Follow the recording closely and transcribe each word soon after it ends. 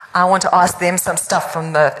I want to ask them some stuff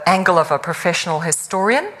from the angle of a professional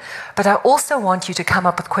historian, but I also want you to come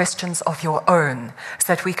up with questions of your own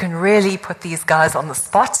so that we can really put these guys on the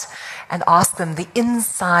spot and ask them the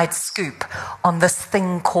inside scoop on this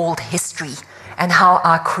thing called history and how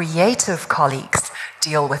our creative colleagues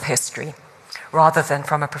deal with history, rather than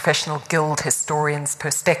from a professional guild historian's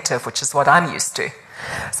perspective, which is what I'm used to.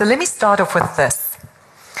 So let me start off with this.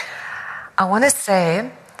 I want to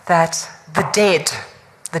say that the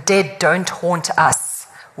dead don't haunt us.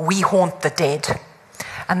 We haunt the dead.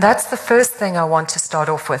 And that's the first thing I want to start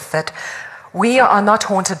off with, that we are not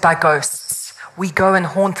haunted by ghosts. We go and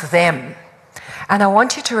haunt them. And I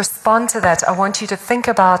want you to respond to that. I want you to think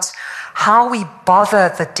about how we bother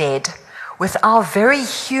the dead with our very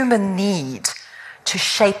human need to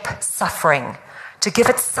shape suffering, to give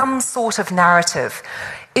it some sort of narrative.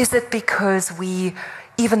 Is it because we,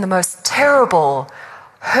 even the most terrible,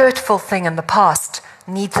 hurtful thing in the past,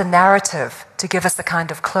 needs a narrative to give us a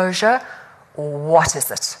kind of closure, or what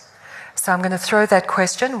is it? So I'm going to throw that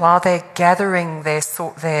question while they're gathering their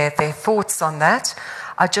thoughts on that.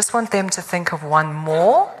 I just want them to think of one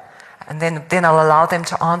more, and then I'll allow them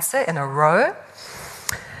to answer in a row.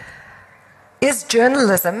 Is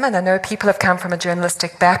journalism, and I know people have come from a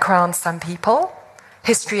journalistic background, some people,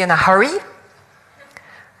 history in a hurry?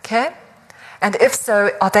 Okay? And if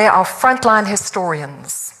so, are they our frontline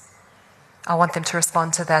historians? I want them to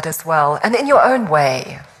respond to that as well, and in your own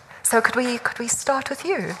way. So could we start with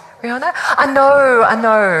you, Rihanna? I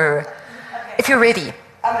know. If you're ready.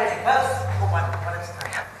 I'm ready. Both or one at a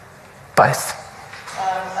time? Both.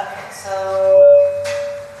 Okay, so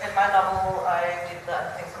in my novel, I did the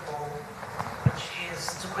unthinkable, which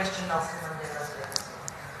is to question Nelson Mandela's legacy.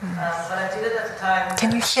 But I did it at the time.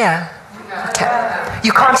 Can you hear? Okay.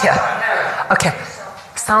 You can't hear? Okay.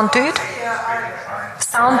 Sound dude?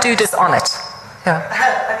 Sound dude is on it. Yeah.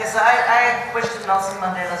 Okay, so I questioned Nelson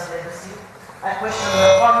Mandela's legacy. I questioned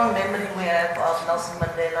the fond memory we have of Nelson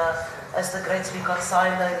Mandela as the great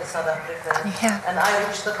reconciler in South Africa. Yeah. And I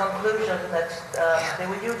reached the conclusion that there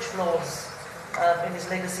were huge flaws in his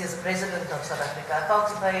legacy as president of South Africa. I felt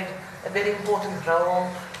he played a very important role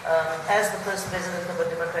as the first president of a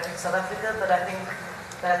democratic South Africa, but I think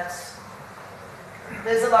that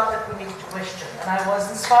there's a lot that we need to question. And I was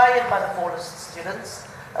inspired by the Paulist students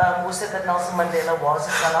who said that Nelson Mandela was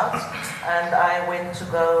a sellout, and I went to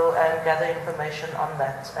go and gather information on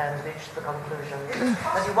that and reached the conclusion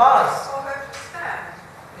that he was.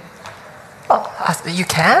 Well, you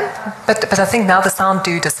can, but I think now the sound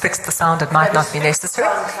dude has fixed the sound. It might not be necessary.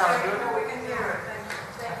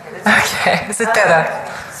 Okay, is it better?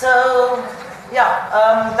 So, yeah,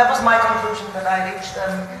 that was my conclusion that I reached.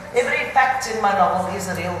 Every fact in my novel is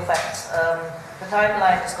a real fact. The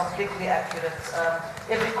timeline is completely accurate.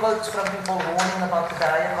 Every quote from people warning about the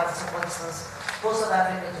dire consequences for South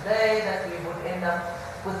Africa today, that we would end up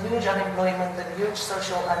with huge unemployment and huge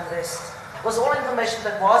social unrest, was all information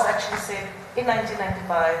that was actually said in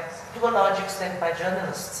 1995 to a large extent by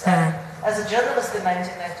journalists. And as a journalist in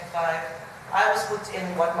 1995, I was put in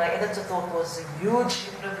what my editor thought was a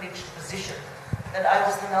hugely privileged position, that I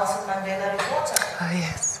was the Nelson Mandela reporter. Oh,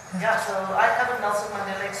 yes. Yeah, so I covered Nelson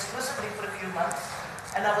Mandela exclusively for a few months,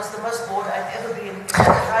 and I was the most bored I'd ever been in my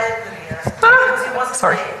entire career, because he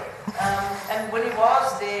wasn't there. And when he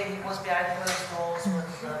was there, he was behind closed doors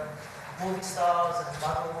with movie stars and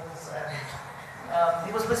models, and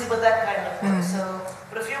he was busy with that kind of work. So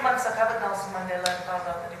for a few months I covered Nelson Mandela and found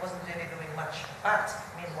out that he wasn't really doing much. But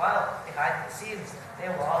meanwhile, behind the scenes,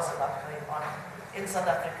 there was a lot going on in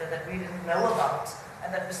South Africa that we didn't know about,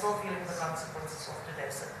 and that we're still feeling the consequences of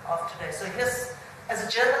today. So yes, as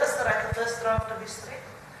a journalist, I write the first draft of history,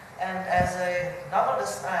 and as a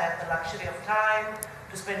novelist, I had the luxury of time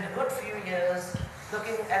to spend a good few years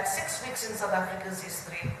looking at 6 weeks in South Africa's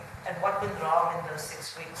history and what went wrong in those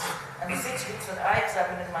 6 weeks. And the 6 weeks that I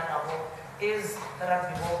examine in my novel is the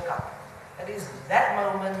Rugby World Cup. It is that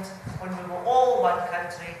moment when we were all one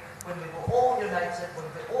country, when we were all united, when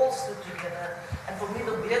we all stood together. And for me,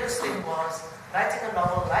 the weirdest thing was writing a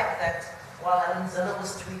novel like that while Alan Ziller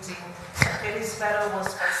was tweeting, Kelly Sparrow was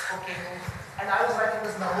Facebooking, and I was writing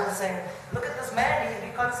this novel saying, look at this man, he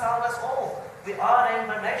reconciled us all. We are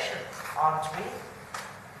Rainbow Nation, aren't we?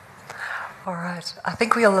 All right. I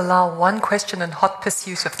think we'll allow one question in hot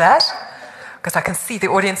pursuit of that, because I can see the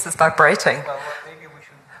audience is vibrating. Well, maybe we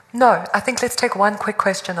should... No, I think let's take one quick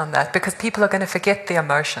question on that, because people are going to forget the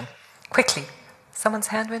emotion. Quickly. Someone's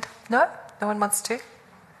hand went? No? No one wants to?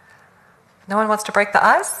 No one wants to break the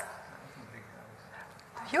ice?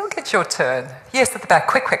 You'll get your turn. Yes, at the back.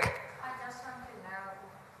 Quick, quick. I just want to know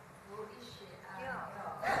who is she?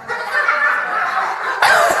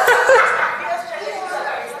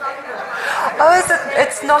 Oh, is it?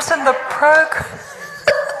 It's not in the program.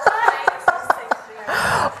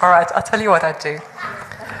 All right, I'll tell you what I do.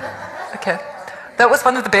 Okay. That was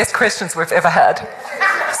one of the best questions we've ever had.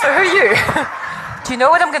 So who are you? Do you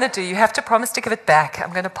know what I'm going to do? You have to promise to give it back.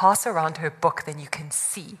 I'm going to pass around her book, then you can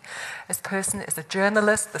see. This person is a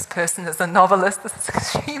journalist. This person is a novelist. This is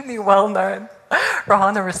extremely well known.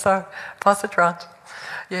 Rahana Rousseau. Pass it around.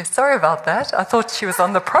 Yeah, sorry about that. I thought she was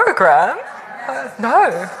on the program.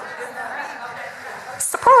 No.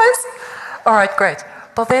 Surprise. All right, great.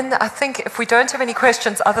 Well, then I think if we don't have any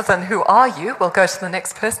questions other than who are you, we'll go to the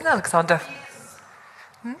next person, Alexandra.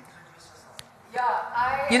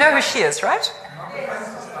 Yeah, You know who she is, right?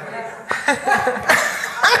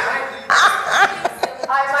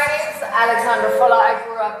 Hi, my name's Alexandra Fuller. I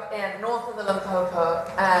grew up in north of the Limpopo,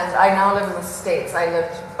 and I now live in the States. I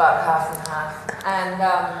lived about half and half. And,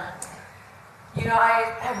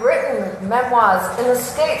 I have written memoirs in the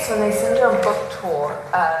States. When they send you on book tour,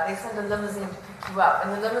 they send a limousine to pick you up,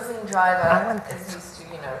 and the limousine driver is used to,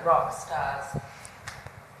 rock stars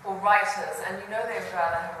or writers, and they'd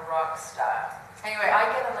rather have a rock star. Anyway, I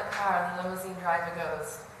get in the car, and the limousine driver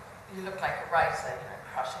goes, "You look like a writer,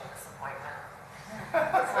 crushing disappointment."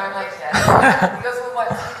 So I'm like, "Yeah." He goes, "Well, what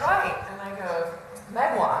do you write?" And I go,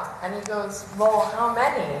 "Memoir." And he goes, "Well, how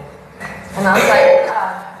many?" And I was like,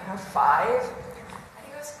 5. And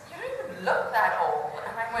he goes, "You don't even look that old."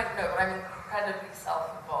 And I went, "No, but I'm incredibly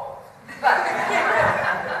self-involved." But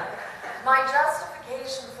my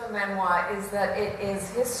justification for memoir is that it is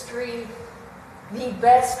history the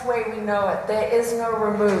best way we know it. There is no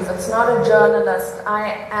remove. It's not a journalist.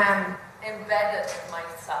 I am embedded in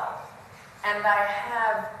myself. And I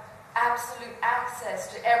have absolute access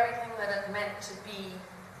to everything that it meant to be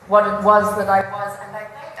what it was that I was. And I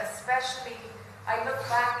think especially, I look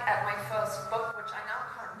back at my first book, which I now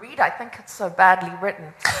can't read. I think it's so badly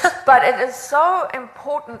written. But it is so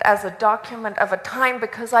important as a document of a time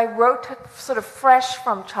because I wrote it sort of fresh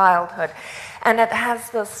from childhood. And it has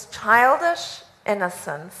this childish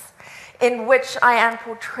innocence in which I am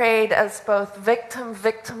portrayed as both victim,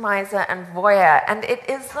 victimizer, and voyeur. And it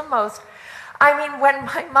is the most... when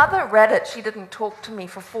my mother read it, she didn't talk to me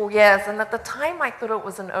for 4 years, and at the time I thought it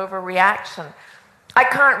was an overreaction. I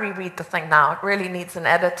can't reread the thing now, it really needs an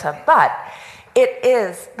editor, but it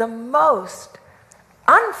is the most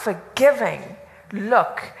unforgiving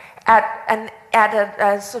look at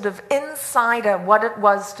a sort of insider what it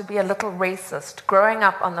was to be a little racist, growing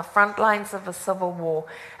up on the front lines of a civil war.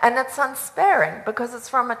 And it's unsparing because it's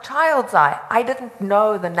from a child's eye. I didn't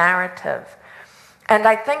know the narrative. And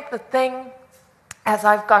I think the thing, as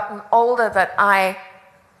I've gotten older, that I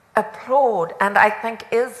applaud and I think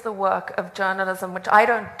is the work of journalism, which I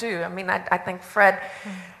don't do. I think Fred...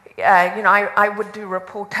 I would do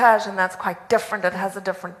reportage, and that's quite different. It has a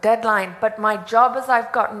different deadline. But my job as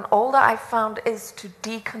I've gotten older, I found, is to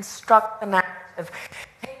deconstruct the narrative,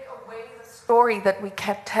 take away the story that we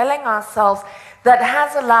kept telling ourselves that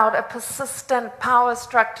has allowed a persistent power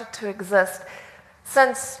structure to exist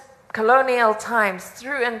since colonial times,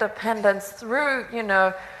 through independence, through,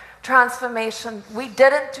 transformation. We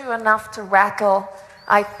didn't do enough to rattle,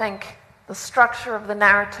 I think, the structure of the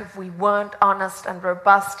narrative. We weren't honest and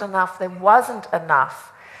robust enough. There wasn't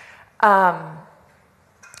enough.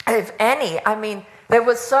 If any, there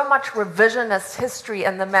was so much revisionist history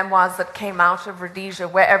in the memoirs that came out of Rhodesia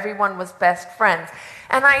where everyone was best friends.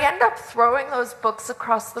 And I end up throwing those books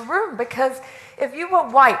across the room because if you were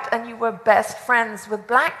white and you were best friends with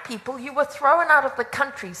black people, you were thrown out of the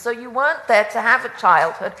country. So you weren't there to have a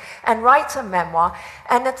childhood and write a memoir.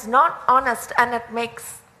 And it's not honest, and it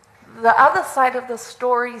makes the other side of the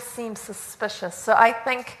story seems suspicious. So I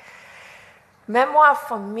think memoir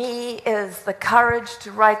for me is the courage to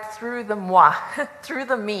write through the moi, through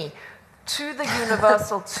the me, to the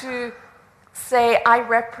universal, to say I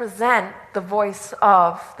represent the voice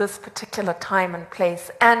of this particular time and place.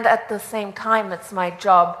 And at the same time, it's my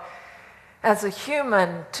job as a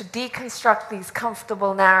human to deconstruct these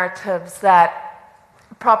comfortable narratives that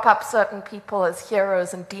prop up certain people as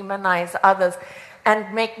heroes and demonize others,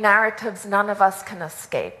 and make narratives none of us can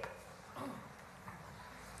escape.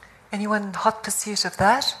 Anyone in hot pursuit of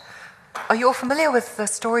that? Are you all familiar with the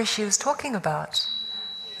story she was talking about?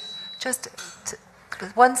 Just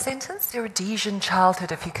one sentence, your Rhodesian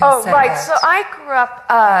childhood, if you can say that. Oh, right. So I grew up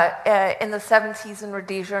in the 70s in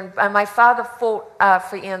Rhodesia, and my father fought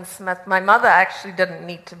for Ian Smith. My mother actually didn't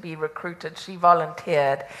need to be recruited. She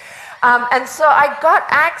volunteered. And so I got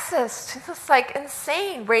access to this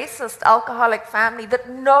insane, racist, alcoholic family that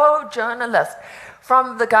no journalist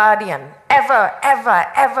from The Guardian ever,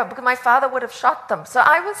 because my father would have shot them. So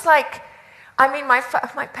I was I mean,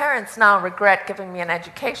 my parents now regret giving me an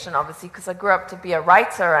education, obviously, because I grew up to be a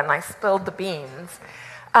writer and I spilled the beans.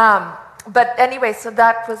 But anyway, so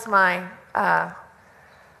that was my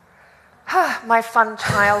my fun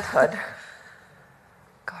childhood.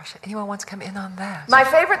 Gosh, anyone want to come in on that? My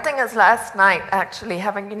favorite thing is last night, actually,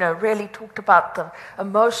 having, really talked about the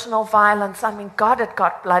emotional violence. I mean, God, it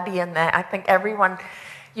got bloody in there. I think everyone,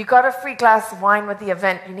 you got a free glass of wine with the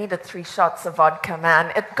event, you needed 3 shots of vodka,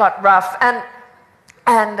 man. It got rough. And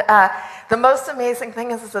the most amazing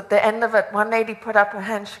thing is at the end of it, one lady put up her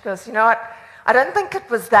hand, she goes, you know what, I don't think it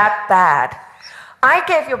was that bad. I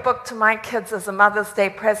gave your book to my kids as a Mother's Day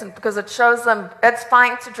present because it shows them it's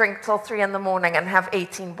fine to drink till 3 in the morning and have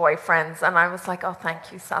 18 boyfriends. And I was like, oh,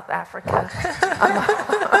 thank you, South Africa.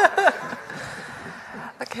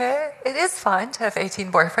 Okay, it is fine to have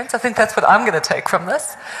 18 boyfriends. I think that's what I'm going to take from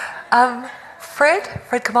this. Fred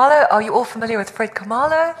Khumalo, are you all familiar with Fred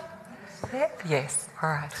Khumalo? Yes, all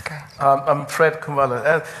right, great. I'm Fred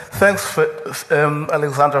Khumalo. Thanks, for,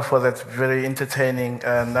 Alexandra, for that very entertaining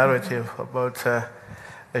narrative about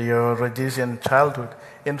your Rhodesian childhood.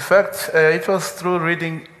 In fact, it was through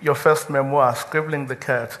reading your first memoir, Scribbling the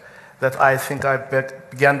Cat, that I think I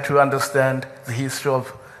began to understand the history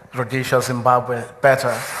of Rhodesia, Zimbabwe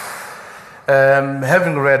better.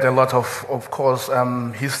 Having read a lot of course,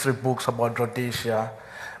 history books about Rhodesia,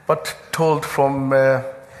 but told from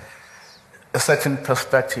a certain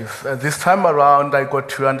perspective. This time around, I got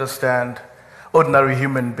to understand ordinary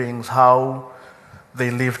human beings, how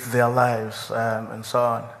they lived their lives, and so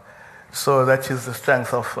on. So that is the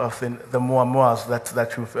strength of the memoirs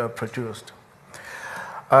that you've produced.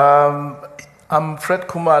 I'm Fred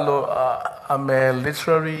Khumalo. I'm a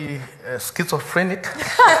literary schizophrenic,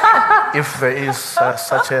 if there is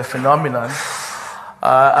such a phenomenon.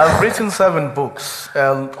 I've written 7 books,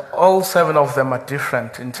 and all 7 of them are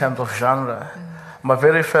different in terms of genre. My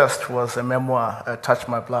very first was a memoir, Touch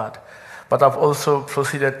My Blood. But I've also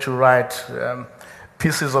proceeded to write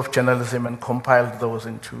pieces of journalism and compiled those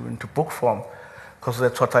into book form, because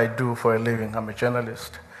that's what I do for a living. I'm a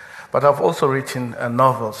journalist. But I've also written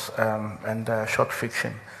novels and short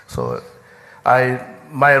fiction. So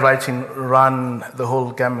my writing ran the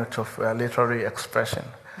whole gamut of literary expression.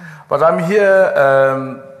 But I'm here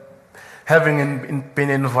having been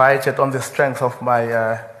invited on the strength of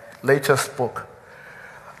my latest book,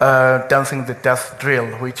 Dancing the Death Drill,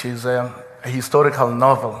 which is a historical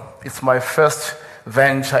novel. It's my first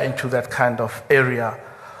venture into that kind of area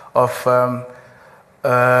of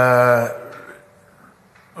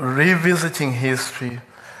revisiting history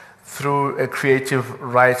through a creative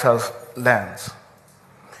writer's lens.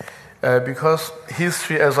 Because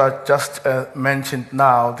history, as I just mentioned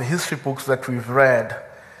now, the history books that we've read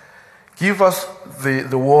give us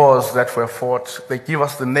the wars that were fought. They give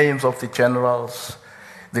us the names of the generals,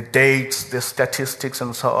 the dates, the statistics,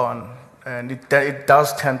 and so on. And it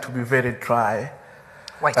does tend to be very dry.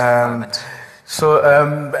 Wait a moment. So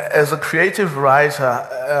as a creative writer,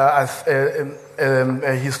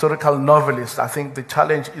 a historical novelist, I think the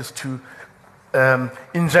challenge is to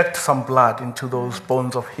inject some blood into those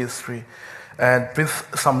bones of history and breathe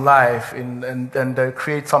some life in, and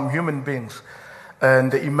create some human beings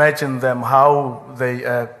and imagine them how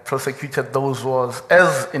they prosecuted those wars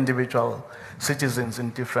as individual citizens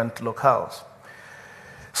in different locales.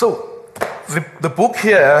 So the book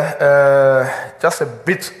here, just a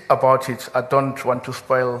bit about it. I don't want to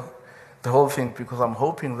spoil the whole thing because I'm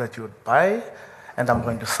hoping that you would buy and I'm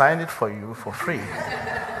going to sign it for you for free.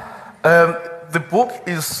 The book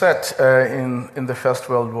is set in the First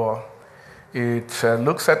World War. It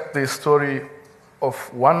looks at the story of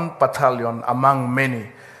one battalion among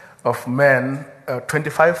many of men,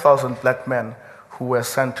 25,000 black men who were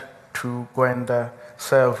sent to go and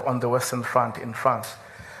serve on the Western Front in France.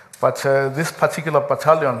 But this particular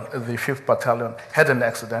battalion, the 5th Battalion, had an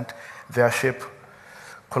accident. Their ship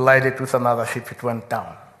collided with another ship. It went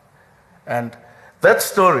down. And that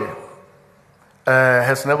story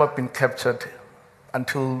has never been captured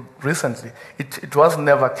until recently. It was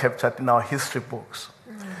never captured in our history books.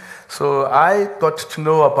 So I got to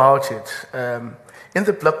know about it. In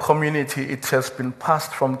the black community, it has been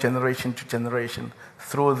passed from generation to generation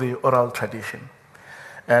through the oral tradition.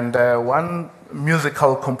 And one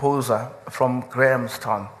musical composer from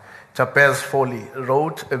Grahamstown, Jabez Foley,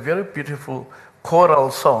 wrote a very beautiful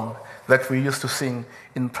choral song that we used to sing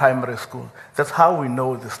in primary school. That's how we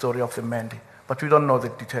know the story of the Mendi. But we don't know the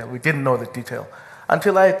detail. We didn't know the detail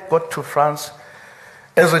until I got to France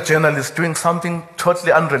as a journalist doing something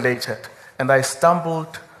totally unrelated. And I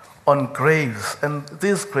stumbled on graves. And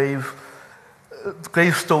these graves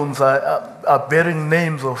gravestones are bearing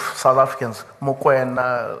names of South Africans,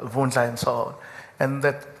 Mokoena, Vundla, and so on. And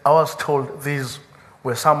that I was told these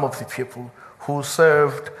were some of the people who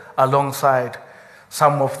served alongside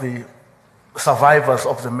some of the survivors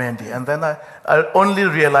of the Mendi. And then I only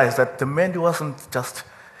realized that the Mendi wasn't just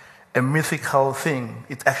a mythical thing.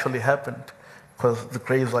 It actually happened because the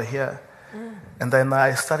graves are here. And then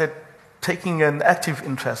I started taking an active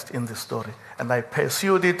interest in this story. And I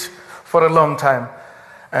pursued it for a long time.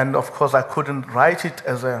 And of course, I couldn't write it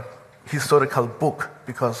as a historical book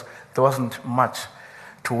because there wasn't much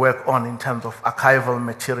to work on in terms of archival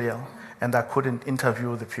material. And I couldn't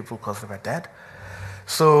interview the people because they were dead.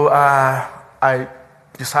 So I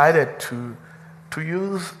decided to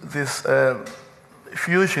use this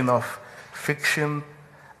fusion of fiction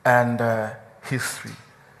and history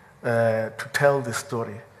to tell this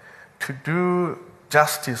story, to do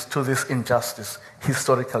justice to this injustice,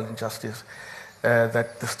 historical injustice,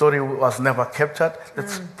 that the story was never captured.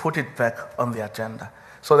 Let's put it back on the agenda.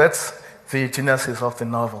 So that's the genesis of the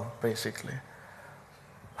novel, basically.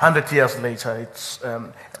 100 years later, it's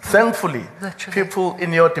thankfully people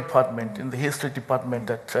in your department, in the history department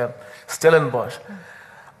at Stellenbosch,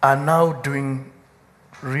 are now doing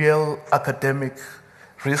real academic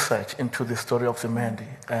research into the story of the Mendi.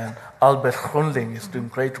 And Albert Groenling is doing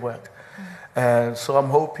great work. So I'm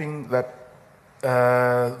hoping that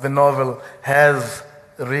the novel has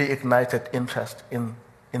reignited interest in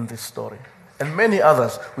this story. And many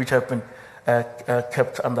others which have been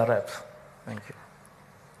kept under wraps. Thank you.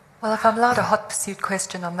 Well, if I'm allowed a hot pursuit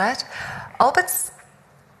question on that, Albert's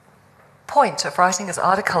point of writing his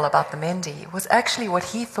article about the Mendi was actually what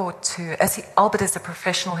he thought to, Albert is a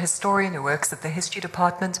professional historian who works at the history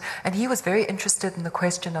department, and he was very interested in the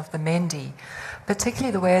question of the Mendi,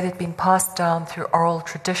 particularly the way it had been passed down through oral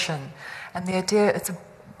tradition. And the idea, it's a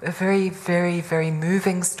very, very, very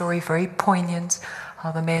moving story, very poignant,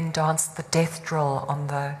 how the men danced the death drill and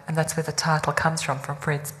that's where the title comes from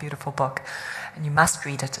Fred's beautiful book. And you must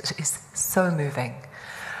read it, it is so moving.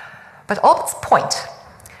 But Albert's point,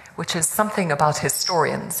 which is something about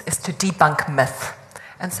historians, is to debunk myth.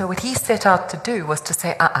 And so what he set out to do was to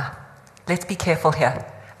say, let's be careful here.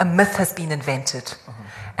 A myth has been invented.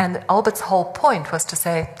 And Albert's whole point was to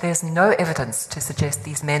say there's no evidence to suggest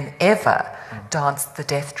these men ever danced the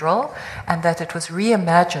death drill, and that it was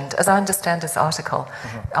reimagined, as I understand his article.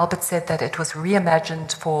 Albert said that it was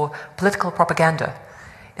reimagined for political propaganda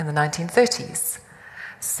in the 1930s.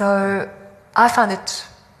 So I found it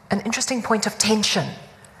an interesting point of tension,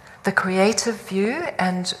 the creative view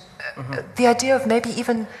and the idea of maybe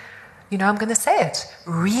even, I'm going to say it,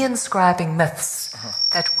 reinscribing myths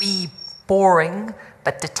that we boring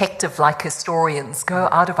but detective-like historians go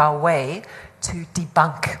out of our way to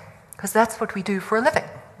debunk, because that's what we do for a living.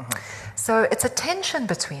 So it's a tension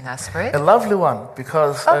between us, Fred. A lovely one,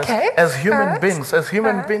 because as human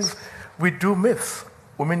beings, we do myths.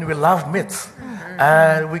 I mean, we love myths.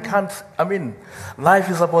 And we can't, life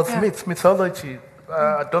is about myths, mythology.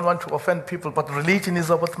 I don't want to offend people, but religion is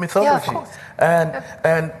about mythology.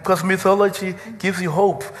 And because mythology gives you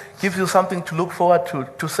hope, gives you something to look forward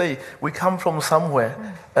to say, we come from somewhere.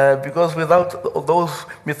 Because without those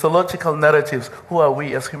mythological narratives, who are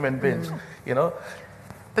we as human beings?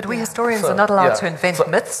 But we historians are not allowed to invent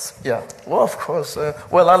myths. Yeah, well, of course.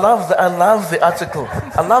 Well, I love the article.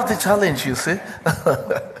 I love the challenge, you see.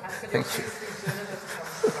 Thank you.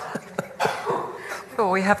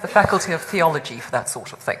 We have the faculty of theology for that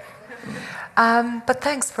sort of thing. But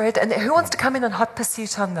thanks, Fred. And who wants to come in hot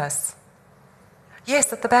pursuit on this?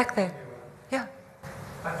 Yes, at the back there. Yeah.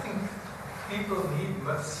 I think people need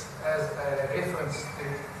myths as a reference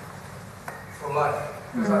for life.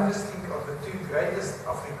 Because I just think of the two greatest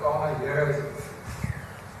Afrikaner heroes.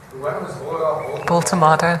 The one was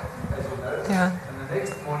Baltimore. As you know. Yeah. And the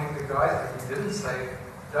next morning, the guy that he didn't say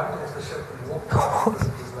jumped off the ship and walked out because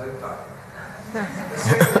it was low tide. The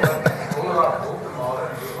second one is all about Baltimore,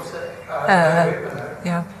 and we also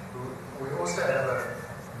we also have a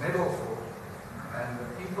medal for, and the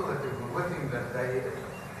people that were with him that day at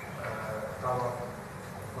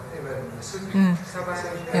whatever in the city,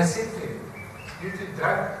 they said to him, "You too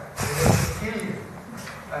drunk, they're going to kill you,"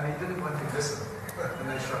 and he didn't want to listen, and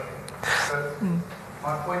they shot him. So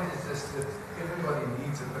my point is just that everybody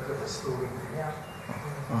needs a bit of a story.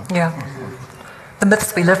 Yeah. The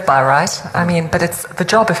myths we live by, right? But it's the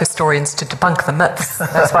job of historians to debunk the myths.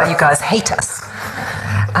 That's why you guys hate us.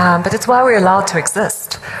 But it's why we're allowed to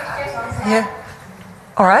exist. Yeah.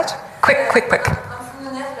 All right. Quick. I'm from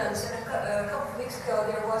the Netherlands, and a couple of weeks ago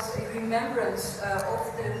there was a remembrance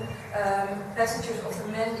of the passengers of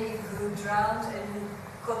the Mendi who drowned and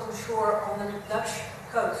cotton shore on the Dutch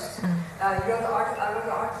coast. I wrote an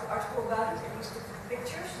article about it, and you took the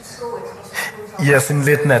pictures, you saw it. Yes, in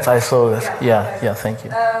LitNet I saw this. Yeah, thank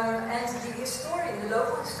you. And the historian, the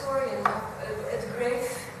local historian, at the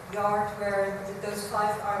graveyard where those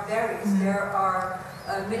 5 are buried, there are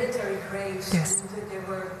military graves, and they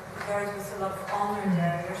were buried with a lot of honor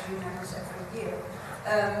there. There's remembrance every year.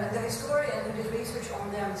 The historian who did research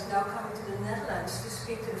on them is now coming to the Netherlands to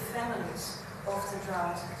speak to the families of the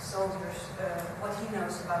drowned soldiers, what he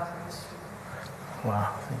knows about their history.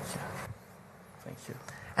 Wow, thank you. Thank you.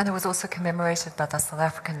 And it was also commemorated by the South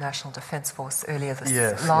African National Defence Force earlier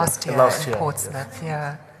last year in Portsmouth.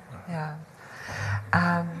 Yes. Yeah.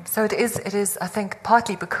 So it is, I think,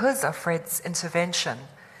 partly because of Fred's intervention.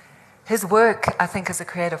 His work, I think, as a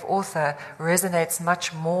creative author, resonates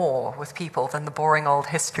much more with people than the boring old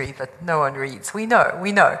history that no one reads. We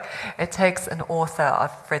know. It takes an author of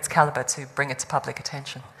Fred's caliber to bring it to public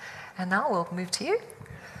attention. And now we'll move to you.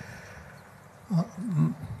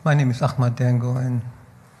 My name is Achmat Dangor, and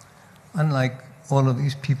unlike all of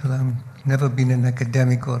these people, I've never been an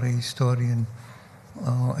academic or a historian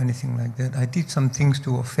or anything like that. I did some things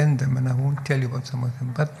to offend them, and I won't tell you about some of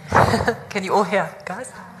them. But can you all hear,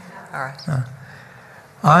 guys? All right.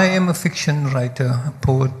 I am a fiction writer, a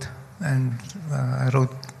poet, and I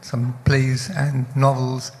wrote some plays and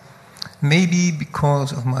novels. Maybe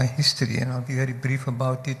because of my history, and I'll be very brief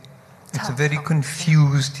about it. It's a very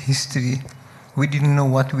confused history. We didn't know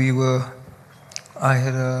what we were. I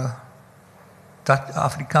had a Dutch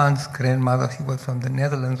Afrikaans grandmother. She was from the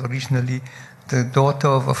Netherlands originally, the daughter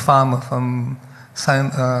of a farmer from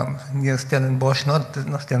near Stellenbosch, not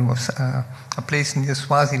Stellenbosch, a place near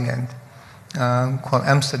Swaziland called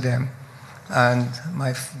Amsterdam. And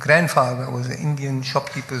my grandfather was an Indian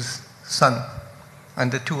shopkeeper's son,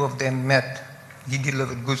 and the two of them met. He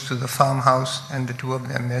delivered goods to the farmhouse, and the two of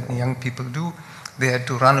them met, and young people do. They had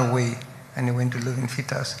to run away, and they went to live in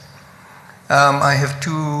Fitas. I have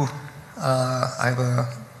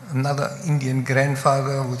another Indian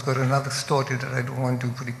grandfather who's got another story that I don't want to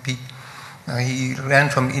repeat. He ran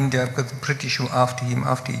from India because the British were after him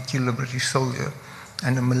after he killed a British soldier,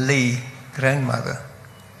 and a Malay grandmother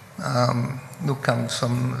who comes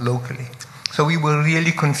from locally. So we were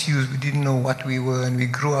really confused. We didn't know what we were, and we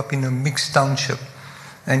grew up in a mixed township.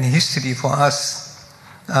 And history for us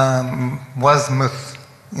was myth.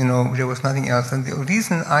 There was nothing else. And the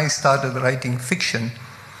reason I started writing fiction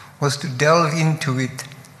was to delve into it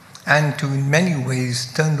and to, in many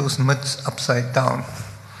ways, turn those myths upside down.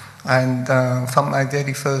 And from my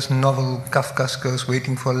very first novel, Kafka's Curse,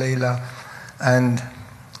 Waiting for Layla, and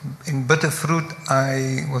in Bitter Fruit,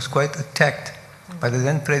 I was quite attacked by the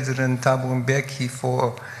then President Thabo Mbeki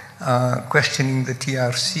for questioning the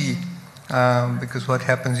TRC, because what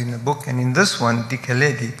happens in the book, and in this one,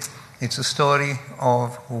 Dikeledi, it's a story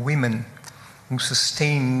of women who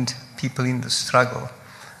sustained people in the struggle.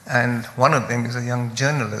 And one of them is a young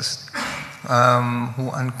journalist who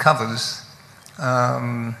uncovers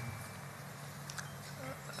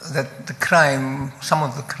that the crime, some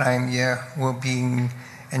of the crime here, were being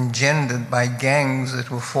engendered by gangs that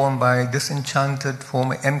were formed by disenchanted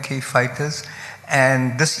former MK fighters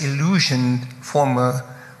and disillusioned former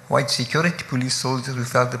white security police soldiers who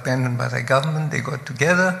felt abandoned by the government. They got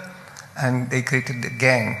together and they created a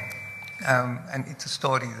gang. And it's a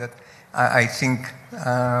story that I think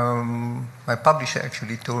my publisher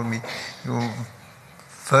actually told me, you're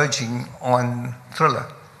verging on thriller.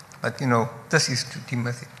 But this is to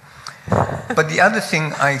Timothy. But the other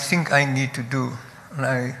thing I think I need to do, and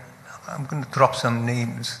I'm going to drop some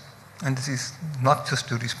names, and this is not just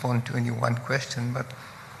to respond to any one question, but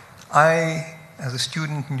I, as a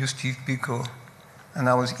student, knew Steve Biko, and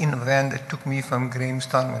I was in a van that took me from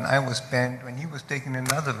Grahamstown when I was banned, when he was taking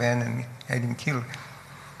another van and had him killed.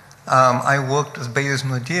 I worked as Beyers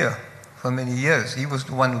Nadir for many years. He was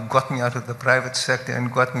the one who got me out of the private sector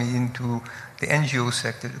and got me into the NGO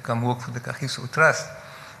sector to come work for the Kagiso Trust.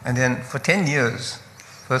 And then for 10 years,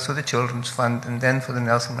 first for the Children's Fund and then for the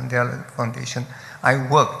Nelson Mandela Foundation, I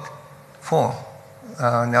worked for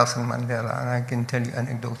Nelson Mandela, and I can tell you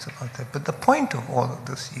anecdotes about that. But the point of all of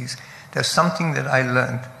this is there's something that I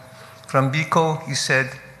learned. From Biko, he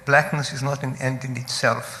said, blackness is not an end in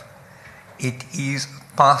itself. It is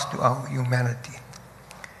a path to our humanity.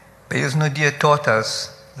 Beyers Nadir taught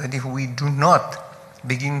us that if we do not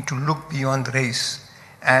begin to look beyond race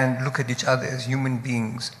and look at each other as human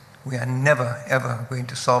beings, we are never, ever going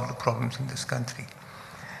to solve the problems in this country.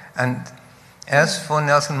 And as for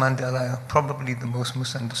Nelson Mandela, probably the most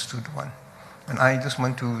misunderstood one. And I just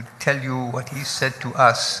want to tell you what he said to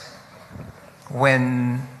us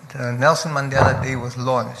when Nelson Mandela Day was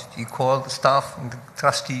launched, he called the staff and the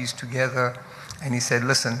trustees together and he said,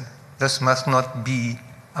 listen, this must not be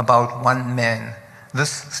about one man.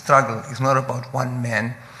 This struggle is not about one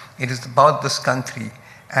man. It is about this country.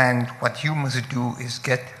 And what you must do is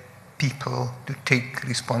get people to take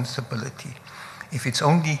responsibility. If it's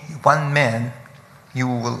only one man, you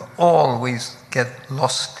will always get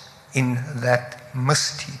lost in that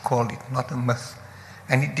mist, he called it, not a myth.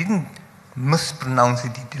 And he didn't mispronounce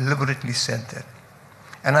it, he deliberately said that.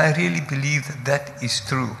 And I really believe that that is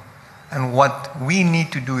true. And what we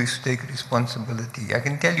need to do is take responsibility. I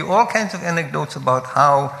can tell you all kinds of anecdotes about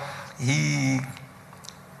how he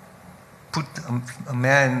put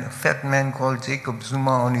a fat man called Jacob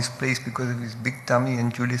Zuma on his place because of his big tummy,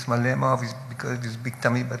 and Julius Malema because of his big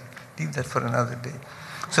tummy, but leave that for another day.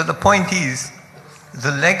 So the point is,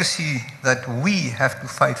 the legacy that we have to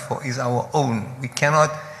fight for is our own. We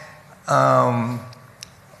cannot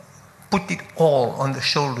put it all on the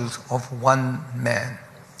shoulders of one man.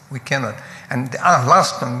 We cannot. And our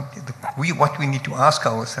last one, what we need to ask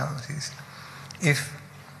ourselves is, if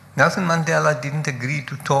Nelson Mandela didn't agree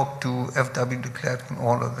to talk to F.W. de Klerk and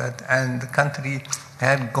all of that, and the country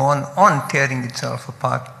had gone on tearing itself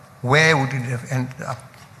apart, where would it have ended up?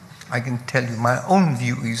 I can tell you my own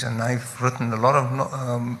view is, and I've written a lot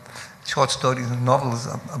of short stories and novels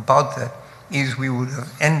about that, is we would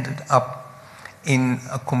have ended up in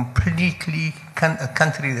a completely a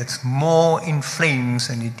country that's more in flames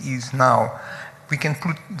than it is now. We can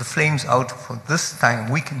put the flames out for this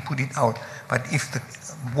time, we can put it out, but if the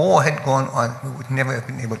war had gone on, we would never have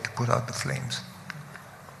been able to put out the flames.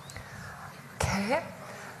 Okay.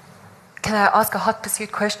 Can I ask a hot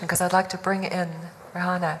pursuit question, because I'd like to bring in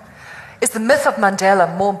Rihanna? Is the myth of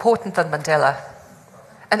Mandela more important than Mandela?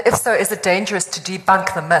 And if so, is it dangerous to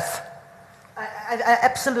debunk the myth? I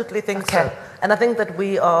absolutely think so. And I think that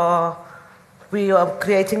we are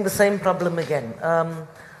creating the same problem again.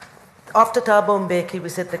 After Thabo Mbeki, we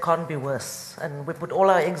said there can't be worse. And we put all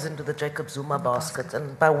our eggs into the Jacob Zuma basket.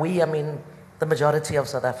 And by we, I mean the majority of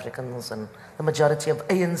South Africans and the majority of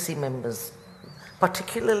ANC members,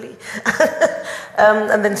 particularly.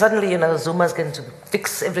 And then suddenly, Zuma's going to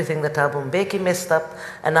fix everything that Thabo Mbeki messed up.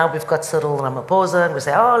 And now we've got Cyril Ramaphosa, and we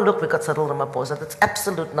say, oh, look, we've got Cyril Ramaphosa. That's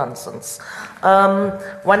absolute nonsense.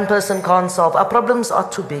 One person can't solve. Our problems are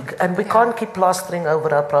too big, and we can't keep plastering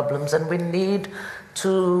over our problems, and we need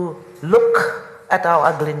to look at our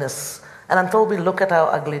ugliness. And until we look at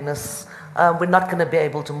our ugliness, we're not going to be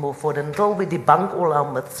able to move forward until we debunk all our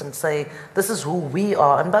myths and say, this is who we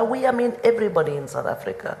are. And by we, I mean everybody in South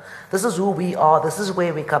Africa. This is who we are. This is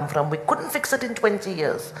where we come from. We couldn't fix it in 20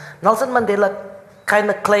 years. Nelson Mandela kind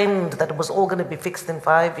of claimed that it was all going to be fixed in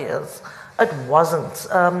 5 years. It wasn't.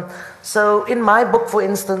 So in my book, for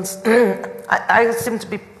instance, I seem to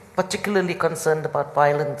be particularly concerned about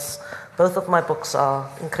violence. Both of my books are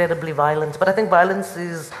incredibly violent, but I think violence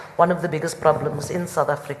is one of the biggest problems in South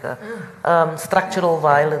Africa. Structural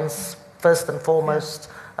violence, first and foremost,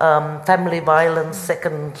 family violence,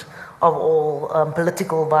 second of all,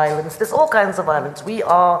 political violence. There's all kinds of violence. We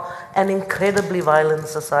are an incredibly violent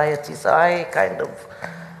society, so I kind of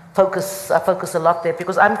focus a lot there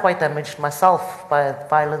because I'm quite damaged myself by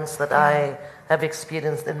violence that I have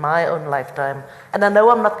experienced in my own lifetime, and I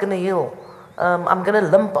know I'm not going to heal. I'm going to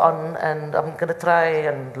limp on, and I'm going to try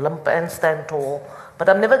and limp and stand tall, but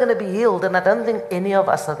I'm never going to be healed, and I don't think any of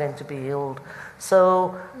us are going to be healed.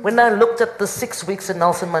 So when I looked at the 6 weeks in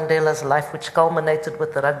Nelson Mandela's life, which culminated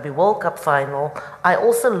with the Rugby World Cup final, I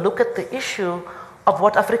also look at the issue of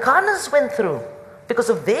what Afrikaners went through because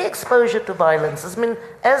of their exposure to violence. I mean,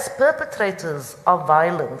 as perpetrators of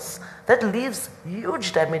violence, that leaves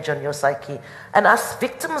huge damage on your psyche. And as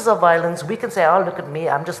victims of violence, we can say, oh, look at me,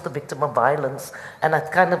 I'm just the victim of violence. And I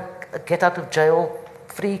kind of get out of jail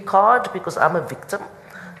free card because I'm a victim.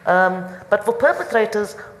 But for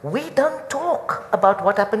perpetrators, we don't talk about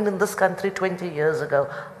what happened in this country 20 years ago.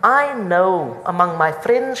 I know among my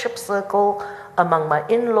friendship circle, among my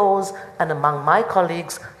in-laws, and among my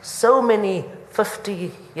colleagues, so many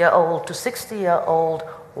 50-year-old to 60-year-old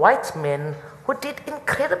white men who did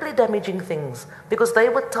incredibly damaging things because they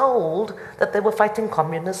were told that they were fighting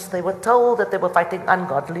communists, they were told that they were fighting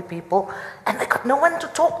ungodly people, and they got no one to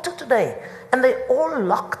talk to today. And they all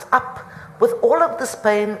locked up with all of this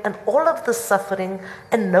pain and all of this suffering,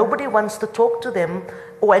 and nobody wants to talk to them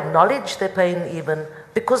or acknowledge their pain even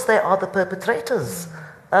because they are the perpetrators.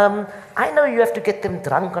 I know you have to get them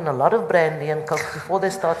drunk on a lot of brandy and coke before they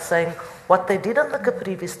start saying what they did on the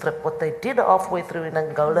Caprivi Strip, what they did halfway through in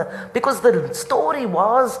Angola, because the story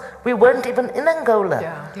was we weren't even in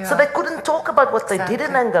Angola. So they couldn't talk about what they did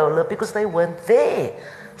in Angola because they weren't there.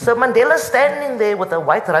 So Mandela's standing there with a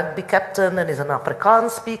white rugby captain and he's an Afrikaans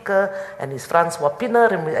speaker and he's Francois Pinner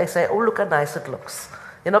and I say, oh, look how nice it looks.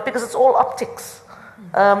 Because it's all optics.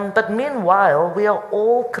 But meanwhile, we are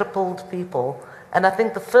all crippled people. And I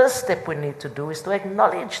think the first step we need to do is to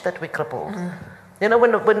acknowledge that we're crippled.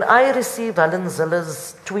 When I receive Helen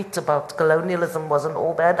Zille's tweet about colonialism wasn't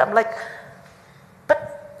all bad, I'm like,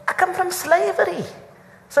 but I come from slavery.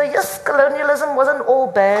 So yes, colonialism wasn't all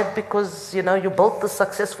bad because, you built the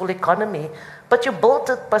successful economy, but you built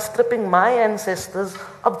it by stripping my ancestors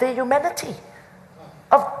of their humanity,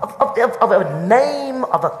 of a name,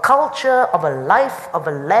 of a culture, of a life, of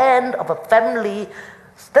a land, of a family.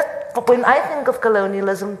 When I think of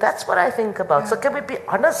colonialism, that's what I think about. So can we be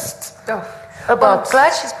honest about... Well, I'm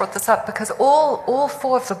glad she's brought this up because all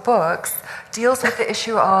four of the books deals with the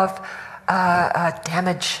issue of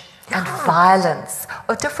damage and violence,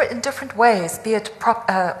 or in different ways, be it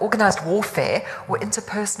organized warfare or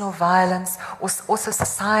interpersonal violence, or also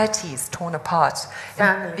societies torn apart.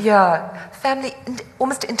 Family. Family,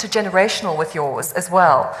 almost intergenerational with yours as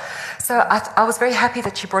well. So I was very happy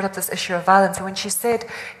that she brought up this issue of violence, and when she said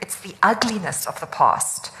it's the ugliness of the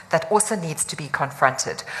past that also needs to be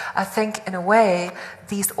confronted. I think, in a way,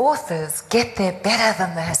 these authors get there better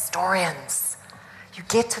than the historians. You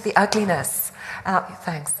get to the ugliness.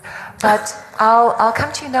 Thanks. But I'll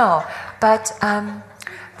come to you now. But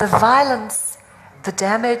the violence, the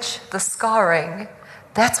damage, the scarring,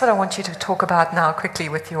 that's what I want you to talk about now quickly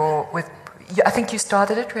I think you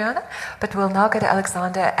started it, Rihanna, but we'll now go to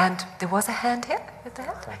Alexandra. And there was a hand here?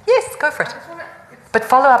 Yes, go for it. But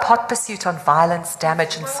follow up hot pursuit on violence,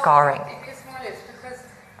 damage, and scarring. Yes, more or less, because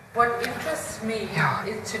what interests me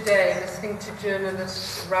is today, listening to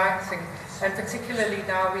journalists writing, and particularly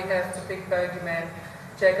now we have the big bogeyman,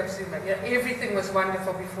 Jacob Zuma. Everything was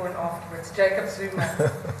wonderful before and afterwards. Jacob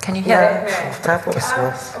Zuma. Can you hear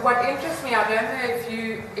what interests me, I don't know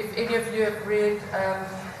if any of you have read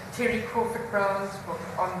Terry Crawford Brown's book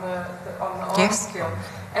on the arms deal.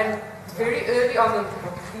 And very early on in the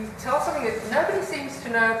book, he tells something that nobody seems to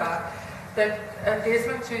know about, that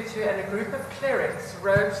Desmond Tutu and a group of clerics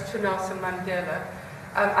wrote to Nelson Mandela.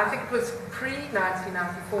 I think it was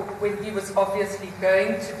pre-1994, when he was obviously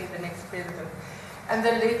going to be the next president. And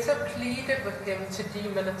the letter pleaded with him to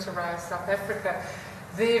demilitarize South Africa.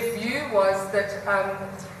 Their view was that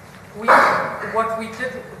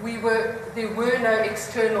there were no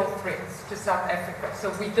external threats to South Africa,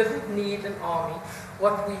 so we didn't need an army.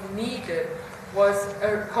 What we needed was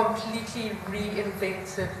a completely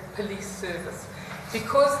reinvented police service,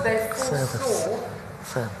 because they foresaw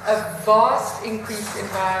a vast increase in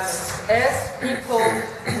violence as people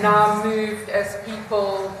now moved, as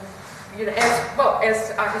people,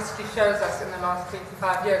 as our history shows us in the last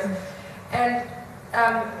 25 years. And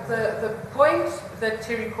the point that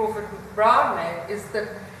Terry Crawford Brown made is that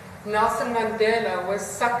Nelson Mandela was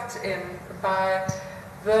sucked in by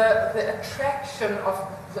the attraction of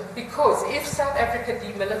because if South Africa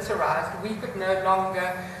demilitarized, we could no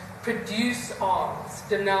longer produce arms.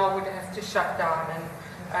 Denel would have to shut down,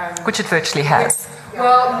 and which it virtually has.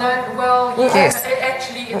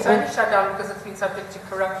 Actually, it's only shut down because it's been subject to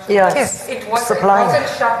corruption. Yes, it wasn't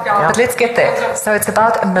shut down. But let's get there. So it's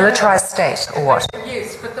about a militarized state, or what?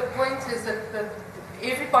 Yes, but the point is that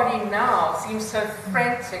everybody now seems so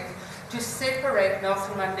frantic to separate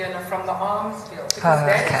Nelson Mandela from the arms deal, because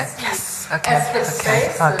that is seen as the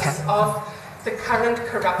basis of the current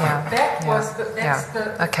corruption. That's the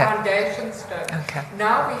foundation stone.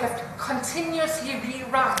 Now we have to continuously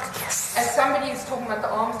rewrite. As somebody is talking about the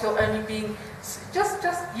arms deal only being, just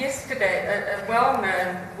yesterday, a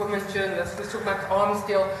well-known woman journalist was talking about the arms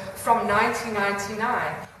deal from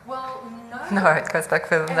 1999. Well, no, it goes back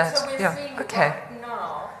further than that. So we're seeing right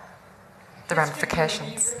now the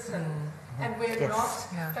ramifications. And we're not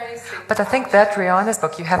facing. But I think that Rihanna's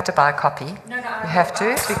book, you have to buy a copy. You have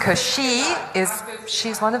to, because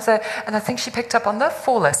she's one of the, and I think she picked up on the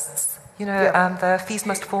fallists. The Fees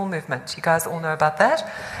Must Fall movement. You guys all know about that.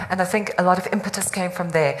 And I think a lot of impetus came from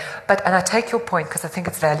there. And I take your point because I think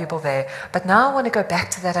it's valuable there. But now I want to go back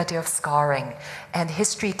to that idea of scarring and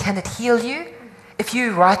history. Can it heal you? If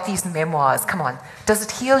you write these memoirs, come on, does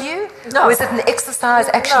it heal you? No. Or is it an exercise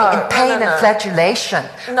actually in pain and flagellation?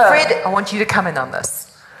 No. Fred, I want you to come in on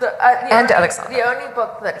this. Alexandra. The only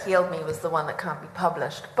book that healed me was the one that can't be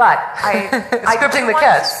published. But I Scribbling the want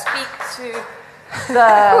cat. to speak to the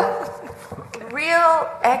real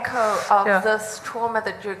echo of this trauma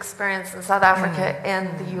that you experienced in South Africa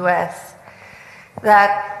in the US.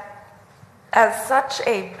 That as such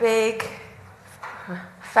a big,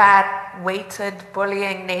 fat, weighted,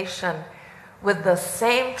 bullying nation with the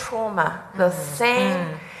same trauma, the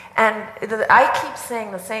same And I keep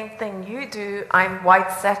saying the same thing you do. I'm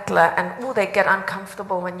white settler, and they get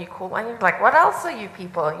uncomfortable when you call. And you're like, what else are you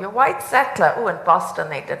people? You're white settler. In Boston,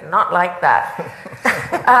 they did not like that.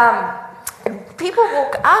 People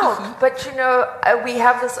walk out, but we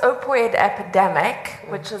have this opioid epidemic,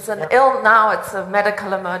 which is now it's a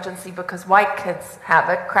medical emergency because white kids have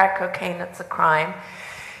it. Crack cocaine, it's a crime.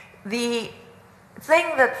 The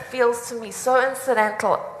thing that feels to me so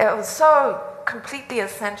incidental, it was so completely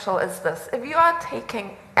essential is this. If you are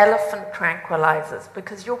taking elephant tranquilizers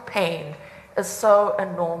because your pain is so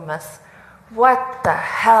enormous, what the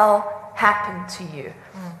hell happened to you?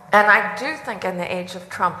 And I do think in the age of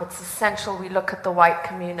Trump, it's essential we look at the white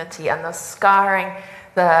community and the scarring,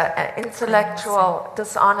 the intellectual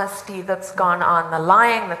dishonesty that's gone on, the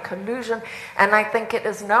lying, the collusion. And I think it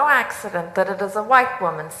is no accident that it is a white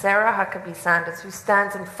woman, Sarah Huckabee Sanders, who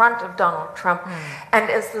stands in front of Donald Trump and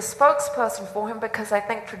is the spokesperson for him, because I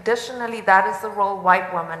think traditionally that is the role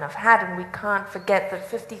white women have had. And we can't forget that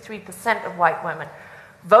 53% of white women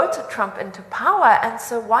voted Trump into power. And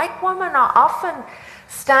so white women are often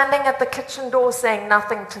standing at the kitchen door saying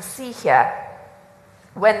nothing to see here,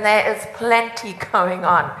 when there is plenty going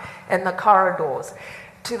on in the corridors,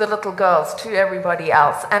 to the little girls, to everybody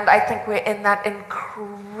else. And I think we're in that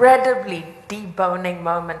incredibly deboning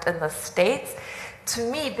moment in the States. To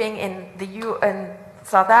me, being in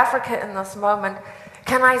South Africa in this moment,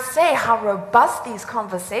 can I say how robust these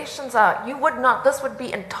conversations are? This would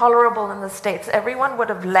be intolerable in the States. Everyone would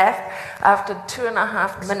have left after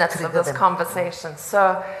 2.5 minutes of this conversation.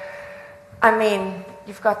 So, I mean,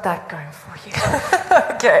 you've got that going for you.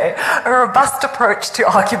 Okay, a robust approach to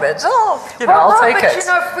argument. I'll take it.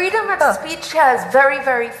 But freedom of speech here is very,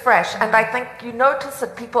 very fresh. And I think you notice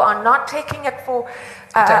that people are not taking it for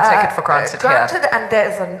don't take it for granted here. And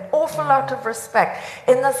there's an awful lot of respect.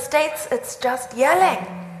 In the States, it's just yelling.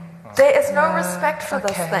 There is no respect for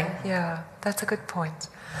this thing. Yeah, that's a good point.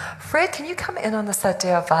 Fred, can you come in on this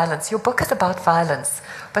idea of violence? Your book is about violence,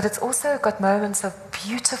 but it's also got moments of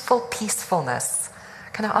beautiful peacefulness.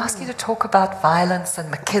 Can I ask you to talk about violence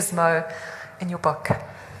and machismo in your book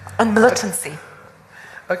and militancy?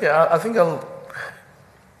 Okay, I think I'll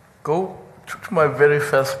go to my very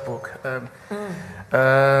first book,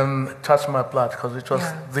 Touch My Blood, because it was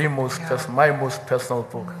my most personal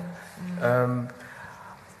book.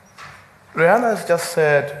 Rihanna has just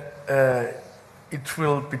said it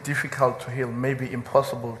will be difficult to heal, maybe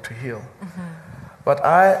impossible to heal. But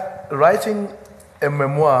writing a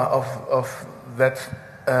memoir of that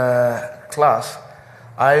class,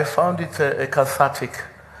 I found it a cathartic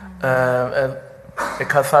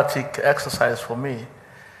exercise for me.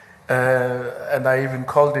 And I even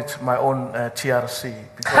called it my own TRC,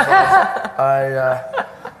 because I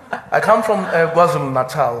come from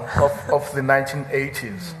KwaZulu-Natal of the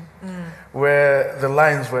 1980s, where the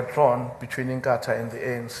lines were drawn between Inkatha and the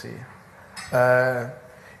ANC.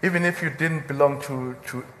 Even if you didn't belong to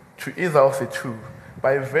either of the two,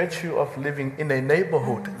 by virtue of living in a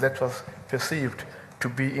neighborhood that was perceived to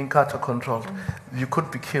be Inkatha controlled, you could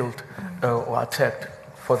be killed or attacked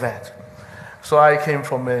for that. So I came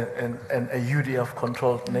from a UDF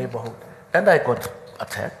controlled neighborhood, and I got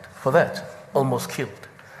attacked for that, almost killed,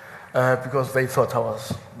 because they thought I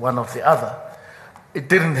was one of the other. It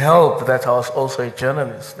didn't help that I was also a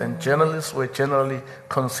journalist, and journalists were generally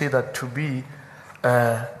considered to be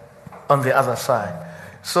on the other side.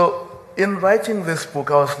 So in writing this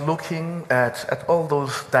book, I was looking at all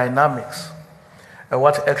those dynamics,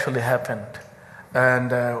 what actually happened,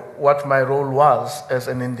 and what my role was as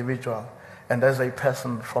an individual and as a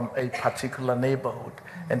person from a particular neighborhood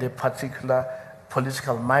and a particular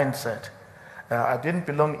political mindset. I didn't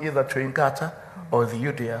belong either to Inkatha or the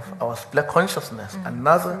UDF. I was black consciousness,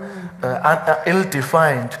 another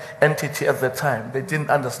ill-defined entity at the time. They didn't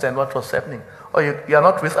understand what was happening. Oh, you are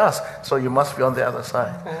not with us, so you must be on the other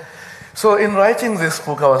side. So in writing this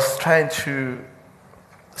book, I was trying to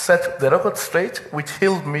set the record straight, which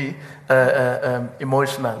healed me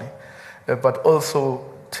emotionally, but also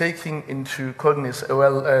taking into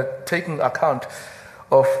taking account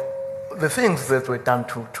of the things that were done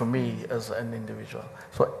to me as an individual.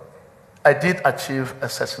 So I did achieve a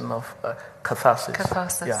session of catharsis.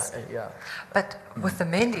 Catharsis. Yeah. But with the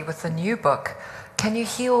Mendi, with the new book, can you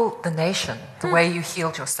heal the nation the way you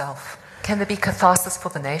healed yourself? Can there be catharsis for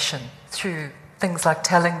the nation through things like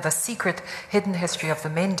telling the secret, hidden history of the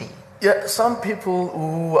Mendi? Yeah, some people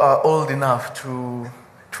who are old enough to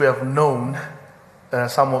have known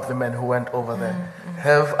some of the men who went over there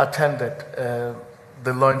have attended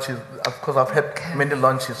the launches, because I've had many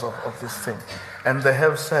launches of this thing. And they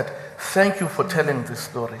have said, thank you for telling this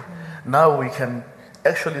story. Now we can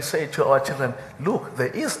actually say to our children, look, there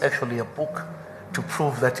is actually a book to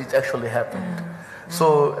prove that it actually happened.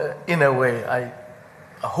 So in a way, I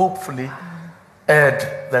hopefully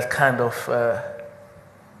add that kind of,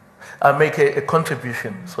 I make a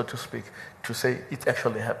contribution, so to speak, to say it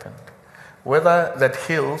actually happened. Whether that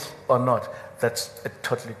heals or not, that's a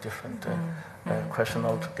totally different question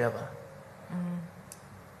altogether.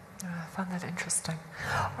 I found that interesting.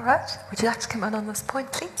 All right, would you like to come in on this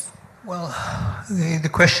point, please? Well, the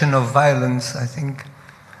question of violence, I think,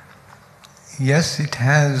 yes, it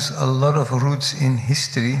has a lot of roots in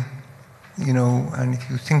history, and if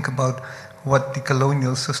you think about what the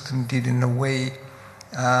colonial system did in a way,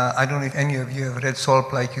 I don't know if any of you have read Saul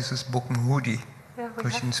Plaatjes' book Moody,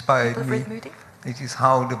 which inspired me. It is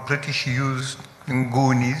how the British used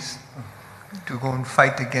Ngoni's to go and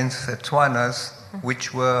fight against the Tswanas,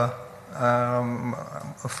 which were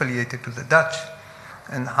affiliated to the Dutch,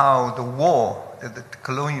 and how the war that the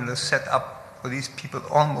colonialists set up for these people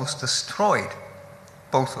almost destroyed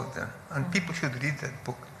both of them. And people should read that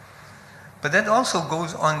book. But that also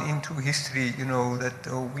goes on into history,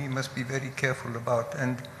 that we must be very careful about.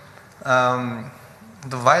 And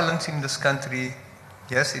the violence in this country,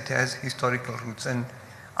 yes, it has historical roots. And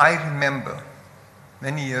I remember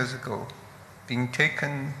many years ago being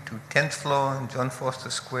taken to 10th floor in John Foster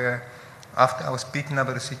Square after I was beaten up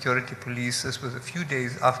by the security police. This was a few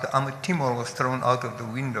days after Ahmed Timur was thrown out of the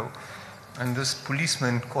window. And this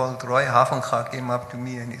policeman called Roy Havenga came up to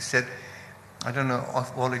me and he said, I don't know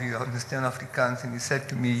if all of you understand Afrikaans, and he said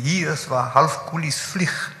to me, hier is waar half koelies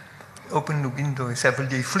vlieg. Open the window, he said, wil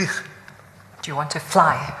jy vlieg? Do you want to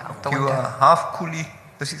fly out the window? You are half coolie,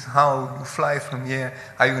 this is how you fly from here.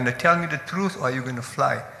 Are you going to tell me the truth or are you going to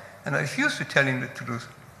fly? And I refused to tell him the truth.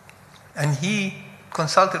 And he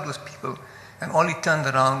consulted with people, and all he turned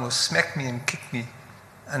around was smack me and kick me,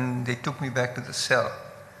 and they took me back to the cell.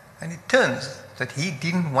 And it turns that he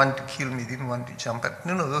didn't want to kill me, didn't want to jump, but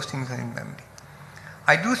none of those things are in memory.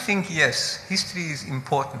 I do think, yes, history is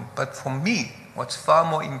important, but for me, what's far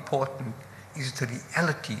more important is the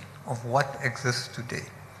reality of what exists today.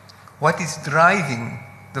 What is driving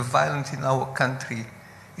the violence in our country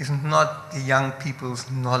is not the young people's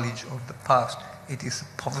knowledge of the past, it is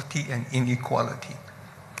poverty and inequality.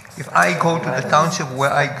 If I go to the township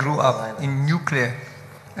where I grew up, in Nuclear,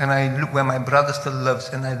 and I look where my brother still lives,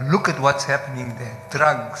 and I look at what's happening there,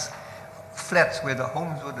 drugs, flats where the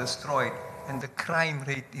homes were destroyed, and the crime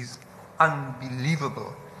rate is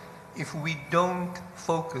unbelievable. If we don't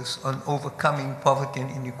focus on overcoming poverty and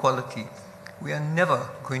inequality, we are never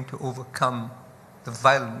going to overcome the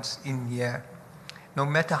violence in here. No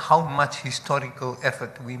matter how much historical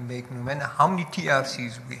effort we make, no matter how many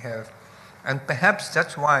TRCs we have. And perhaps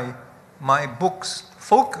that's why my books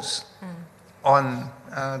focus on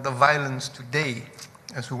the violence today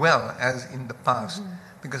as well as in the past.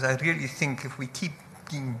 Because I really think if we keep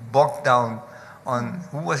being bogged down on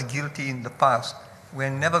who was guilty in the past, we're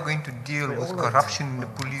never going to deal with corruption in the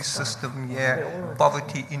police system here,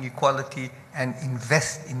 poverty, inequality, and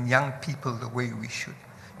invest in young people the way we should.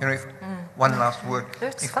 One last word.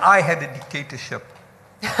 If I had a dictatorship,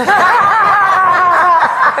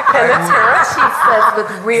 Okay, let's hear what she says with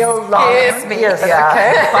real long Yes,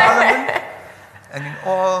 okay. Parliament and in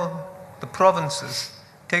all the provinces,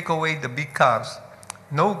 take away the big cars.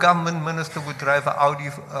 No government minister would drive an Audi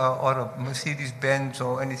or a Mercedes-Benz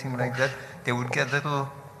or anything like that. They would get little,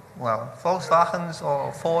 Volkswagens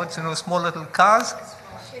or Fords, small little cars.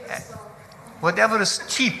 Whatever is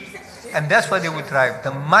cheap. And that's what they would drive.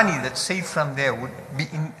 The money that's saved from there would be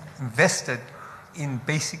invested in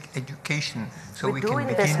basic education. So we can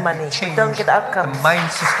begin to change the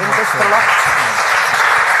mind system.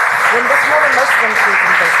 When there's more than most countries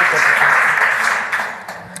in basic education.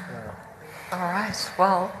 All right,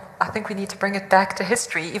 well, I think we need to bring it back to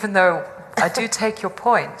history, even though I do take your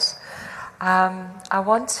point. I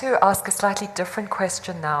want to ask a slightly different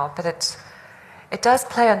question now, but it does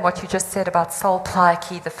play on what you just said about Saul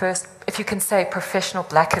Plaatje, the first, if you can say, professional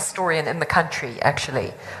black historian in the country,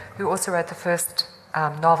 actually, who also wrote the first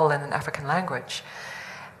novel in an African language.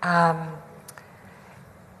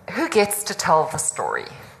 Who gets to tell the story?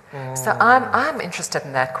 So I'm interested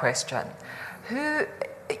in that question.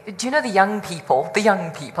 Do you know the young people,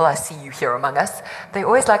 I see you here among us, they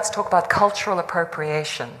always like to talk about cultural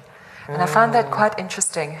appropriation. And I found that quite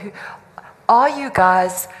interesting. Are you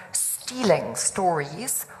guys stealing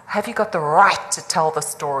stories? Have you got the right to tell the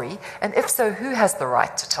story? And if so, who has the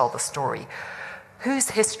right to tell the story? Whose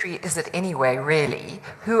history is it anyway, really?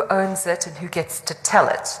 Who owns it and who gets to tell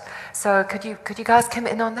it? So could you guys come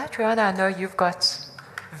in on that, Rihanna? I know you've got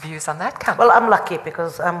views on that come? Well, I'm lucky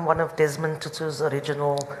because I'm one of Desmond Tutu's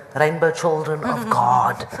original rainbow children of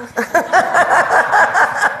God.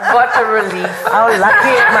 What a relief. How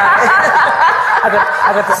lucky am I? I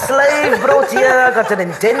got a slave brought here, I got an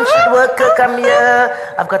indentured worker come here,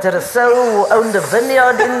 I've got a Rousseau who owned a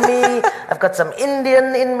vineyard in me, I've got some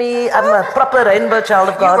Indian in me, I'm a proper rainbow child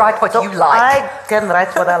of God. You write what you like. I can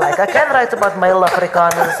write what I like. I can write about male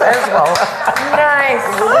Afrikaners as well. Nice.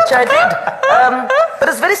 Which I did. But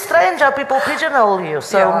it's very strange how people pigeonhole you.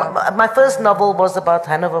 So my first novel was about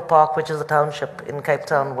Hanover Park, which is a township in Cape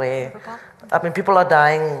Town where, I mean, people are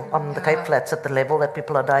dying on the Cape Flats at the level that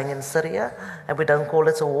people are dying in Syria, and we don't call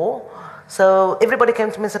it a war. So everybody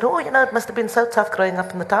came to me and said, oh, you know, it must have been so tough growing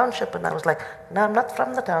up in the township. And I was like, no, I'm not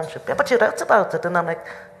from the township. Yeah, but you wrote about it. And I'm like,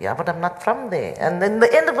 yeah, but I'm not from there. And in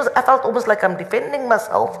the end, I felt almost like I'm defending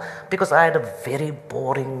myself because I had a very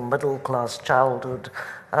boring middle-class childhood.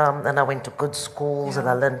 And I went to good schools and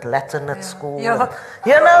I learned Latin at school. Yeah. And,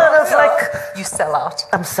 you know, it's like... You sell out.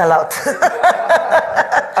 I'm sell out.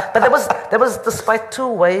 But there was, despite two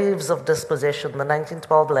waves of dispossession, the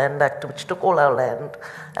 1912 Land Act, which took all our land,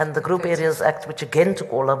 and the Group Areas Act, which again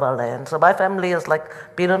took all of our land. So my family has like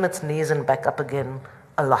been on its knees and back up again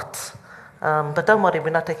a lot. But don't worry, we're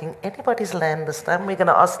not taking anybody's land this time. We're going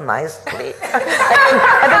to ask nicely.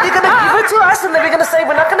 and then you're going to give it to us, and then we're going to say,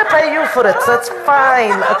 we're not going to pay you for it, so it's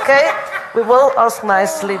fine, okay? We will ask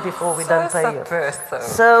nicely before we don't pay you.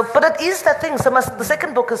 So, but it is that thing. So the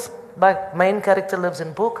second book is, my main character lives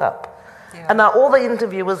in Boerkaap. Yeah. And now all the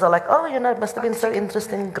interviewers are like, oh, you know, it must have been so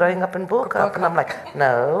interesting growing up in Boerkaap. And I'm like,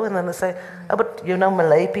 no. And then they say, oh, but you know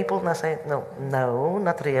Malay people? And I say, no,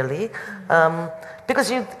 not really. Because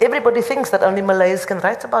everybody thinks that only Malays can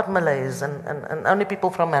write about Malays and only people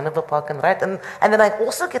from Hanover Park can write. And then I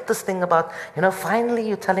also get this thing about, you know, finally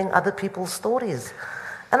you're telling other people's stories.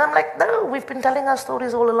 And I'm like, no, we've been telling our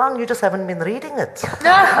stories all along. You just haven't been reading it.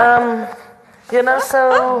 You know,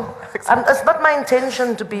 so it's not my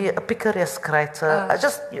intention to be a picaresque writer.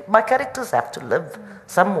 My characters have to live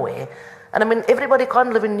somewhere. And I mean, everybody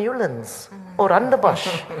can't live in Newlands or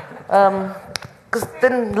Rondebosch. Because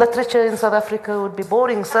then literature in South Africa would be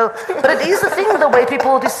boring. So, but it is a thing, the way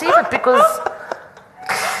people receive it, because...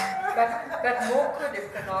 But more good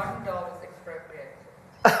if the Narndal is expropriated.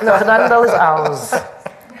 No, the Narndal is ours.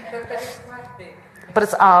 But it's quite big. But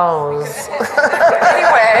it's ours.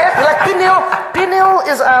 Anyway. Like Pinil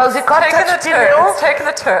is ours. You can't touch Pinil. It's taken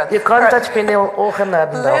a turn. You can't touch Pinil or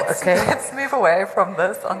Narndal, okay? Let's move away from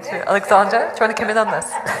this onto Alexandra. Do you want to come in on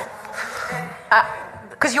this?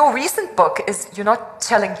 Because your recent book is, you're not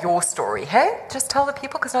telling your story, hey? Just tell the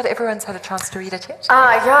people, because not everyone's had a chance to read it yet.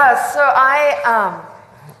 Yeah, so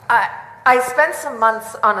I spent some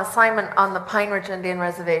months on assignment on the Pine Ridge Indian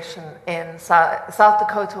Reservation in South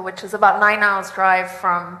Dakota, which is about 9 hours drive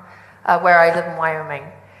from where I live in Wyoming.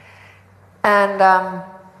 And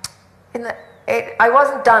I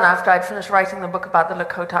wasn't done after I'd finished writing the book about the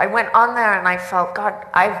Lakota. I went on there and I felt, God,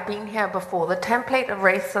 I've been here before. The template of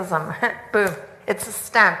racism, boom. It's a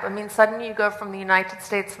stamp. I mean, suddenly you go from the United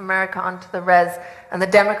States of America onto the res, and the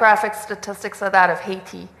demographic statistics are that of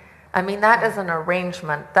Haiti. I mean, that is an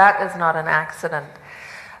arrangement. That is not an accident.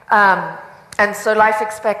 And so life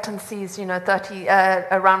expectancy is, you know,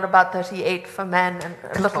 around about 38 for men and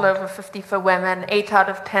a little over 50 for women, 8 out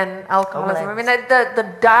of 10 alcoholism. I mean,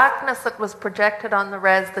 the darkness that was projected on the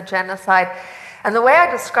res, the genocide, and the way I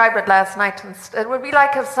described it last night, it would be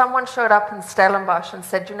like if someone showed up in Stellenbosch and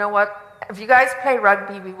said, you know what, if you guys play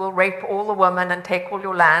rugby, we will rape all the women and take all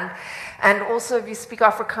your land. And also, if you speak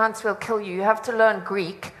Afrikaans, we'll kill you. You have to learn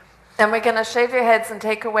Greek. And we're going to shave your heads and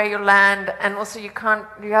take away your land. And also, you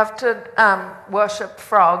have to worship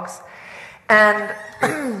frogs. And,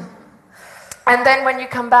 and then when you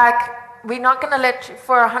come back, we're not going to let you,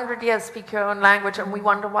 for 100 years, speak your own language. And we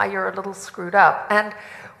wonder why you're a little screwed up. And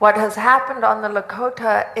what has happened on the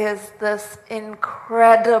Lakota is this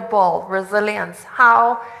incredible resilience.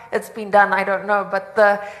 How it's been done, I don't know, but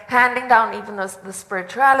the handing down, even though the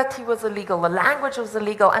spirituality was illegal, the language was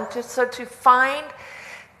illegal, and to find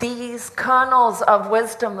these kernels of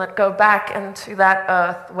wisdom that go back into that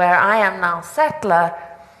earth where I am now settler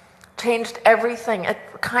changed everything. It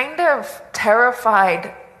kind of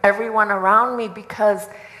terrified everyone around me because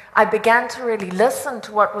I began to really listen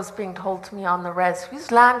to what was being told to me on the res.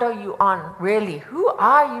 Whose land are you on, really? Who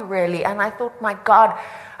are you, really? And I thought, my God,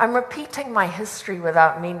 I'm repeating my history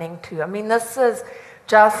without meaning to. I mean, this is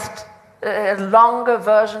just a longer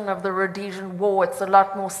version of the Rhodesian War. It's a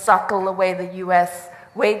lot more subtle the way the U.S.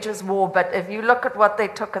 wages war. But if you look at what they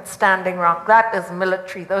took at Standing Rock, that is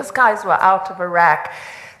military. Those guys were out of Iraq.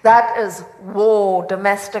 That is war,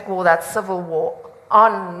 domestic war, that's civil war.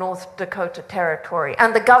 on North Dakota territory,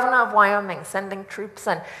 and the governor of Wyoming sending troops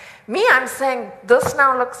in. Me, I'm saying, this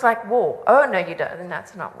now looks like war. Oh, no, you don't, and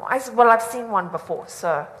that's not war. I said, well, I've seen one before,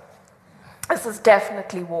 so this is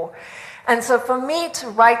definitely war. And so for me to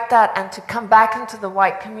write that and to come back into the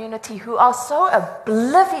white community who are so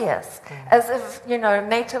oblivious, as if, you know,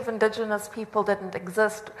 native indigenous people didn't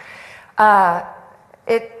exist,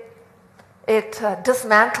 it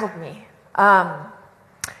dismantled me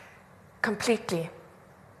completely.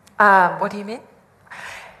 What do you mean?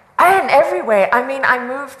 In every way. I mean, I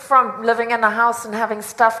moved from living in a house and having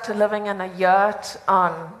stuff to living in a yurt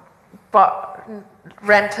on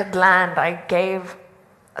rented land. I gave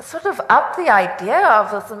sort of up the idea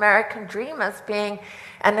of this American dream as being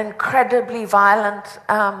an incredibly violent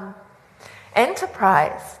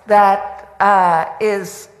enterprise that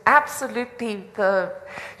is absolutely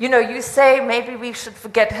you say maybe we should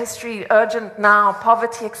forget history, urgent now,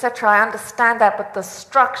 poverty, etc. I understand that, but the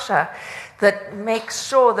structure that makes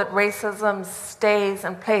sure that racism stays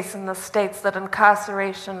in place in the states, that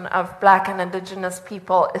incarceration of black and indigenous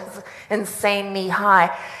people is insanely high,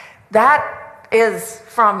 that is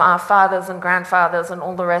from our fathers and grandfathers and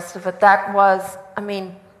all the rest of it. That was, I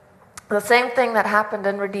mean, the same thing that happened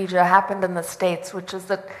in Rhodesia happened in the States, which is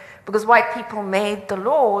that because white people made the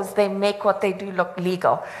laws, they make what they do look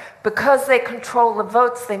legal. Because they control the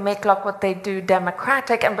votes, they make look what they do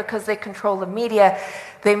democratic, and because they control the media,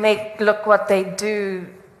 they make look what they do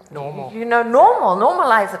normal.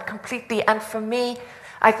 Normalize it completely. And for me,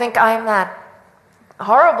 I think I'm that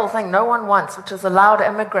horrible thing no one wants, which is a loud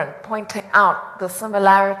immigrant pointing out the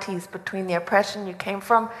similarities between the oppression you came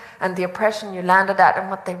from and the oppression you landed at.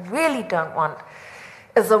 And what they really don't want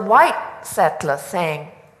is a white settler saying,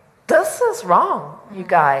 this is wrong, you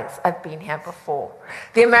guys. I've been here before.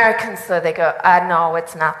 The Americans, so they go, no,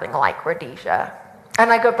 it's nothing like Rhodesia. And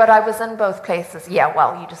I go, but I was in both places. Yeah,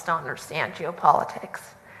 well, you just don't understand geopolitics.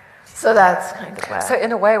 So that's kind of where. So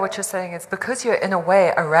in a way, what you're saying is because you're in a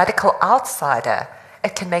way a radical outsider,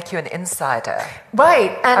 it can make you an insider.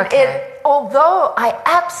 Right, and Okay. although I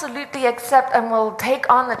absolutely accept and will take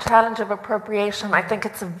on the challenge of appropriation, I think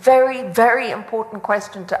it's a very, very important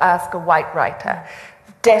question to ask a white writer.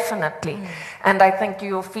 Definitely. And I think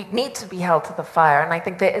your feet need to be held to the fire. And I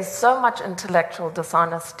think there is so much intellectual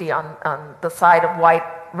dishonesty on the side of white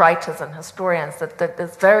writers and historians that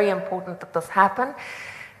it's very important that this happen.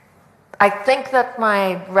 I think that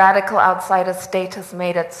my radical outsider status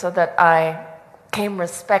made it so that I came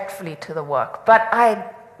respectfully to the work. But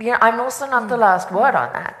I'm also not the last word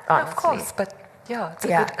on that, honestly. Of course, but yeah,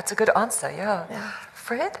 it's a good answer, yeah.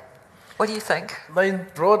 Fred? What do you think? In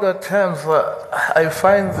broader terms, I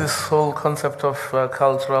find this whole concept of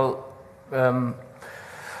cultural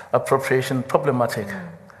appropriation problematic.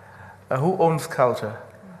 Who owns culture?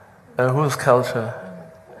 Whose culture?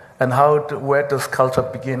 And where does culture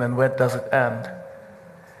begin and where does it end?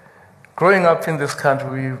 Growing up in this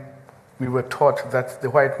country, we were taught that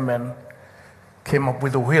the white men came up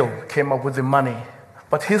with the will, came up with the money.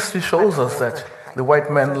 But history shows us that the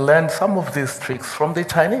white men learned some of these tricks from the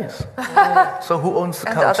Chinese. So who owns the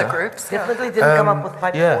And culture? other groups? Definitely didn't come up with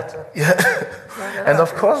pipe water. Yeah. And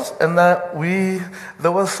of course,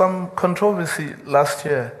 there was some controversy last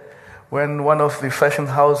year when one of the fashion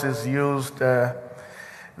houses used the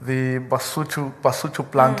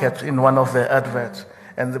Basotho blanket in one of their adverts.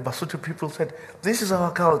 And the Basotho people said, this is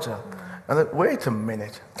our culture. And I said, wait a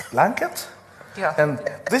minute, blankets? Yeah. And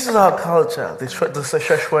this is our culture, the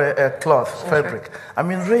Sheshwe cloth, fabric. I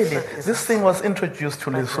mean, really, this thing was introduced to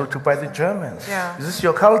Lesotho by the Germans. Yeah. Is this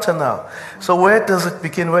your culture now? So where does it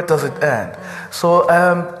begin, where does it end? So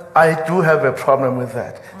I do have a problem with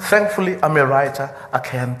that. Thankfully, I'm a writer. I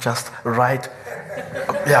can just write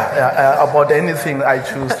about anything I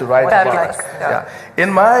choose to write about. Yeah.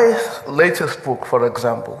 In my latest book, for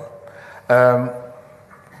example,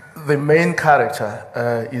 the main character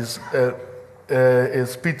is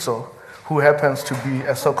Pitso, who happens to be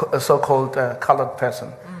a so-called colored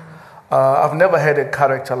person. I've never had a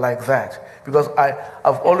character like that because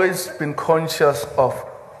I've always been conscious of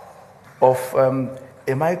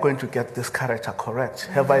am I going to get this character correct?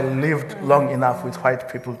 Have I lived long enough with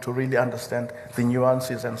white people to really understand the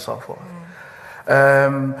nuances and so forth?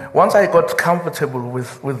 Once I got comfortable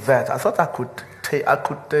with that, I thought I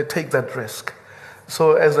could take that risk.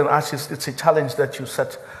 So as an artist, it's a challenge that you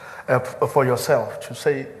set for yourself to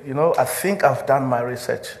say, I think I've done my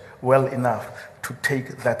research well enough to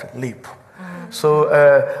take that leap. So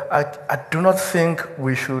I do not think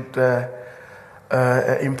we should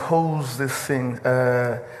impose this thing,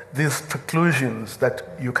 these preclusions that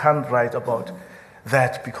you can't write about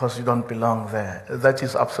that because you don't belong there. That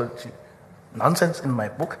is absolutely nonsense in my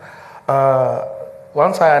book.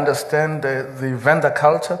 Once I understand the vendor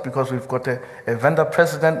culture, because we've got a vendor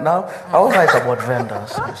president now, I'll write about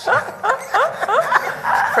vendors. You see.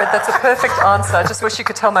 Fred, that's a perfect answer. I just wish you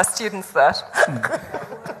could tell my students that.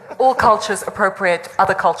 All cultures appropriate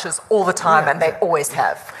other cultures all the time, and they always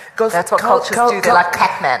have. That's what cultures do. They're like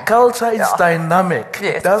Pac-Man. Culture is dynamic.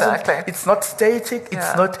 Yes, exactly. It's not static.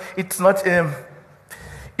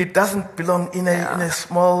 It doesn't belong in a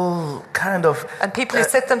small kind of... And people who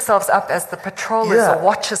set themselves up as the patrollers or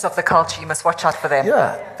watchers of the culture, you must watch out for them.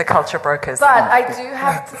 Yeah. The culture brokers. But I do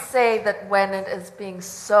have to say that when it is being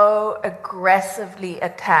so aggressively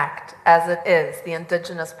attacked as it is, the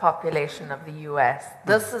indigenous population of the US,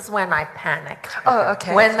 this is when I panic. Oh,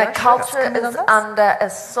 okay. When the culture is under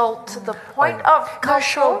assault to the point of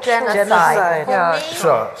cultural genocide.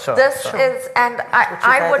 For me, this is, and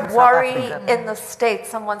I would worry in the States,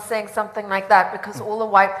 someone saying something like that, because all the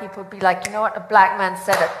white people would be like, you know what, a black man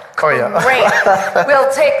said it. Great. We'll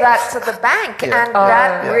take that to the bank. And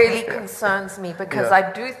that really concerns me, because I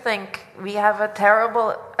do think we have a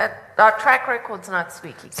terrible, our track record's not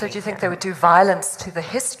squeaky. So do you think they would do violence to the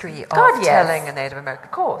history of telling a Native American?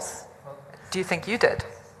 Of course. Do you think you did?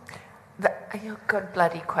 Good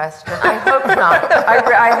bloody question. I hope not.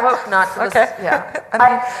 I hope not. Okay.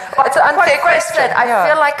 It's an unfair question. I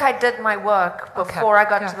feel like I did my work before I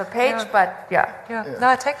got to the page, but No,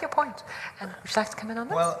 I take your point. And would you like to come in on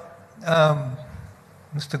this? Well,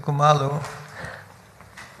 Mr. Khumalo,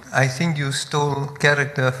 I think you stole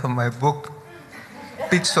character from my book.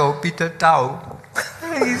 Peter Tau.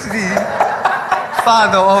 He's the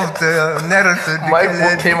father of the narrative. My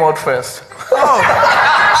book came out first.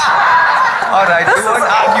 All right, we won't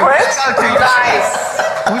argue.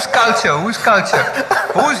 Whose culture?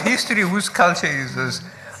 Whose history, whose culture is this?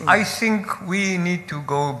 I think we need to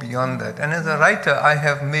go beyond that. And as a writer, I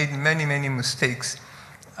have made many, many mistakes.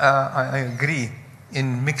 I agree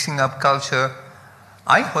in mixing up culture.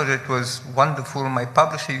 I thought it was wonderful. My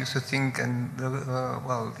publisher used to think, and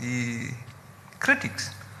the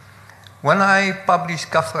critics. When I published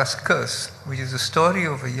Kafka's Curse, which is a story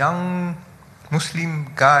of a young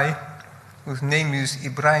Muslim guy whose name is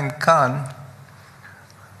Ibrahim Khan,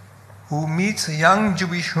 who meets a young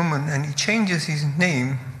Jewish woman, and he changes his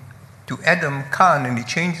name to Adam Khan, and he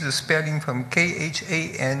changes the spelling from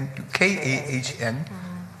Khan to Kahn,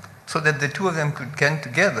 so that the two of them could get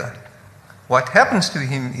together. What happens to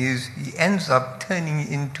him is he ends up turning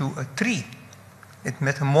into a tree. It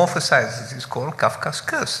metamorphosizes. It's called Kafka's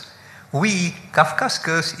Curse. Kafka's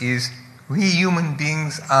Curse is we human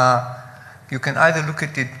beings are, you can either look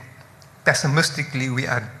at it pessimistically, we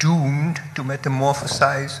are doomed to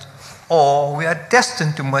metamorphosize, or we are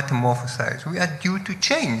destined to metamorphosize. We are due to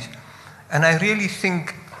change. And I really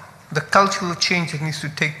think the cultural change that needs to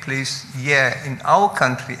take place here in our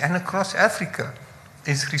country and across Africa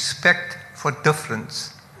is respect for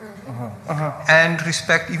difference. And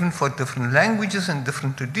respect even for different languages and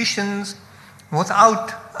different traditions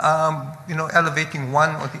without elevating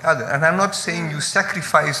one or the other. And I'm not saying you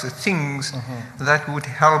sacrifice the things that would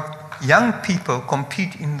help young people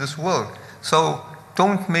compete in this world. So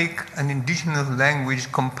don't make an indigenous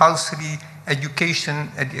language compulsory education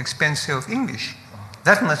at the expense of English.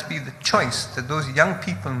 That must be the choice that those young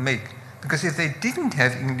people make. Because if they didn't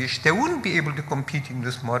have English, they wouldn't be able to compete in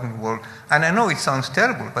this modern world. And I know it sounds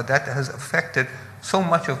terrible, but that has affected so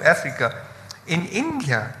much of Africa. In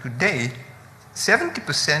India today,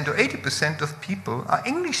 70% or 80% of people are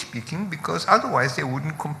English speaking because otherwise they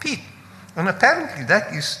wouldn't compete. And apparently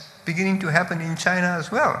that is beginning to happen in China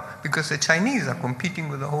as well, because the Chinese are competing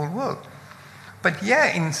with the whole world. But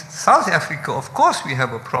yeah, in South Africa, of course we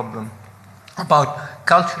have a problem about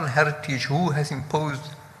cultural heritage, who has imposed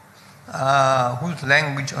whose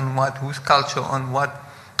language on what, whose culture on what.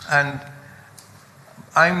 And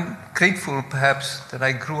I'm grateful perhaps that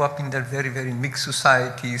I grew up in that very, very mixed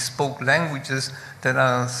society, spoke languages that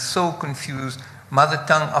are so confused. Mother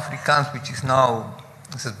tongue Afrikaans, which is now,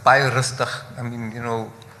 this is baie rustig,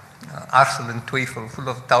 arsel and twyfel, full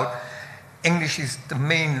of doubt. English is the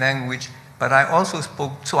main language, but I also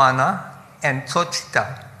spoke Tswana and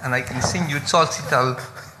Tsotsitaal, and I can sing you Tsotsitaal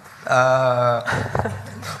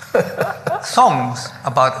songs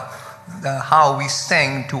about how we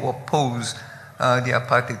sang to oppose the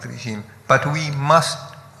apartheid regime. But we must,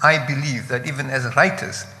 I believe that even as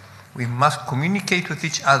writers, we must communicate with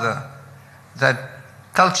each other that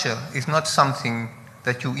culture is not something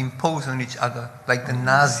that you impose on each other like the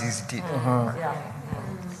Nazis did.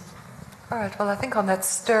 All right, well, I think on that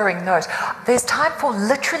stirring note, there's time for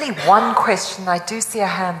literally one question. I do see a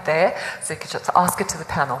hand there, so you could just ask it to the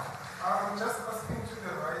panel. I'm just asking to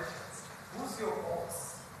the right, whose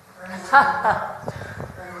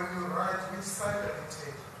And when you write, which side do you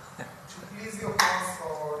take? To please your boss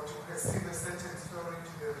or to perceive a certain story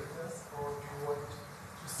to the readers, or do you want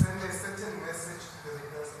to send a certain message to the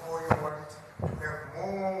readers, or you want to have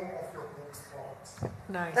more of your books out?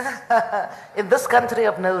 Nice. In this country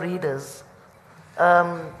of no readers,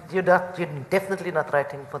 you're definitely not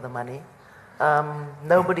writing for the money.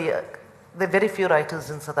 There are very few writers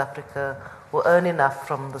in South Africa who earn enough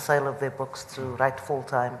from the sale of their books to write full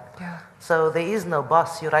time. Yeah. So there is no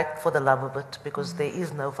boss. You write for the love of it because there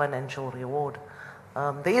is no financial reward.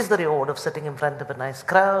 There is the reward of sitting in front of a nice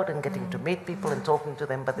crowd and getting to meet people and talking to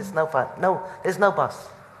them, but there's no fun. No, there's no boss.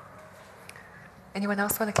 Anyone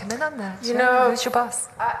else want to come in on that? You know, who's your boss?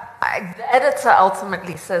 The editor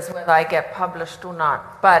ultimately says whether I get published or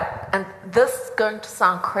not. But, and this is going to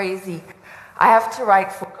sound crazy, I have to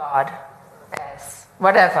write for God. Yes,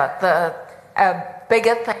 whatever. A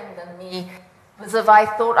bigger thing than me was if I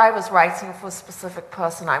thought I was writing for a specific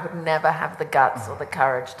person, I would never have the guts or the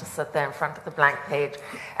courage to sit there in front of the blank page.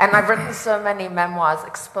 And I've written so many memoirs,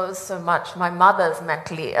 exposed so much. My mother's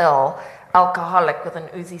mentally ill, alcoholic with an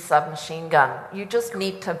Uzi submachine gun. You just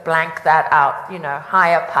need to blank that out, you know,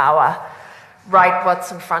 higher power. Write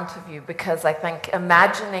what's in front of you, because I think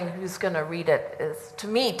imagining who's going to read it is, to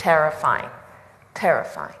me, terrifying.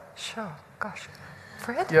 Terrifying. Sure. Gosh.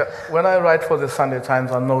 Fred? Yeah, when I write for the Sunday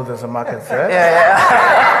Times, I know there's a market there.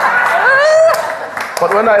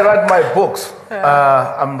 But when I write my books,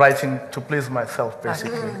 I'm writing to please myself,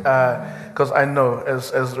 basically. Because I know,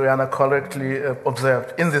 as Rihanna correctly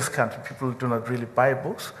observed, in this country, people do not really buy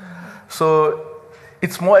books. So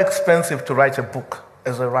it's more expensive to write a book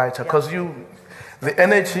as a writer, because the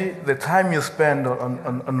energy, the time you spend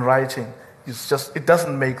on writing, it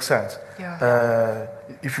doesn't make sense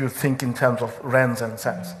if you think in terms of rands and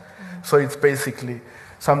cents. So it's basically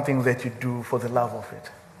something that you do for the love of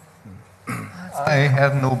it. I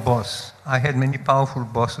have no boss. I had many powerful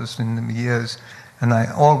bosses in the years, and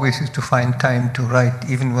I always used to find time to write,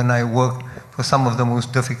 even when I worked for some of the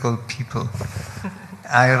most difficult people.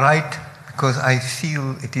 I write because I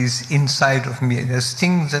feel it is inside of me. There's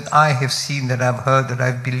things that I have seen, that I've heard, that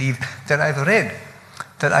I've believed, that I've read,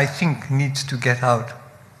 that I think needs to get out.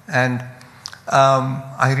 And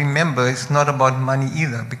I remember it's not about money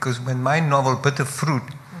either, because when my novel Bitter Fruit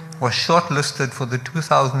was shortlisted for the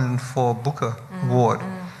 2004 Booker Award,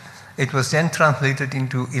 it was then translated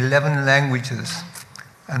into 11 languages,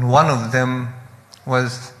 and one of them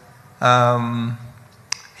was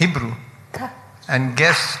Hebrew. And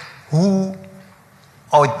guess who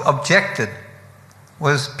objected?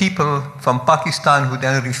 Was people from Pakistan who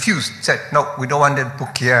then refused, said, no, we don't want that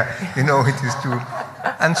book here, you know, it is too.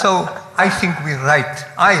 And so I think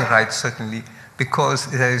I write certainly, because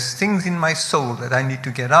there's things in my soul that I need to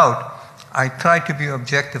get out. I try to be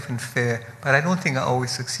objective and fair, but I don't think I always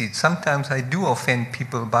succeed. Sometimes I do offend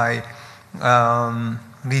people by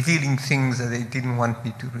revealing things that they didn't want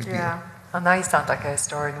me to reveal. Yeah. I know you sound like a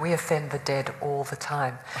historian. We offend the dead all the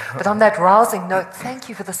time. But on that rousing note, thank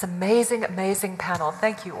you for this amazing, amazing panel.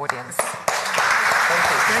 Thank you, audience.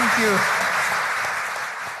 Thank you.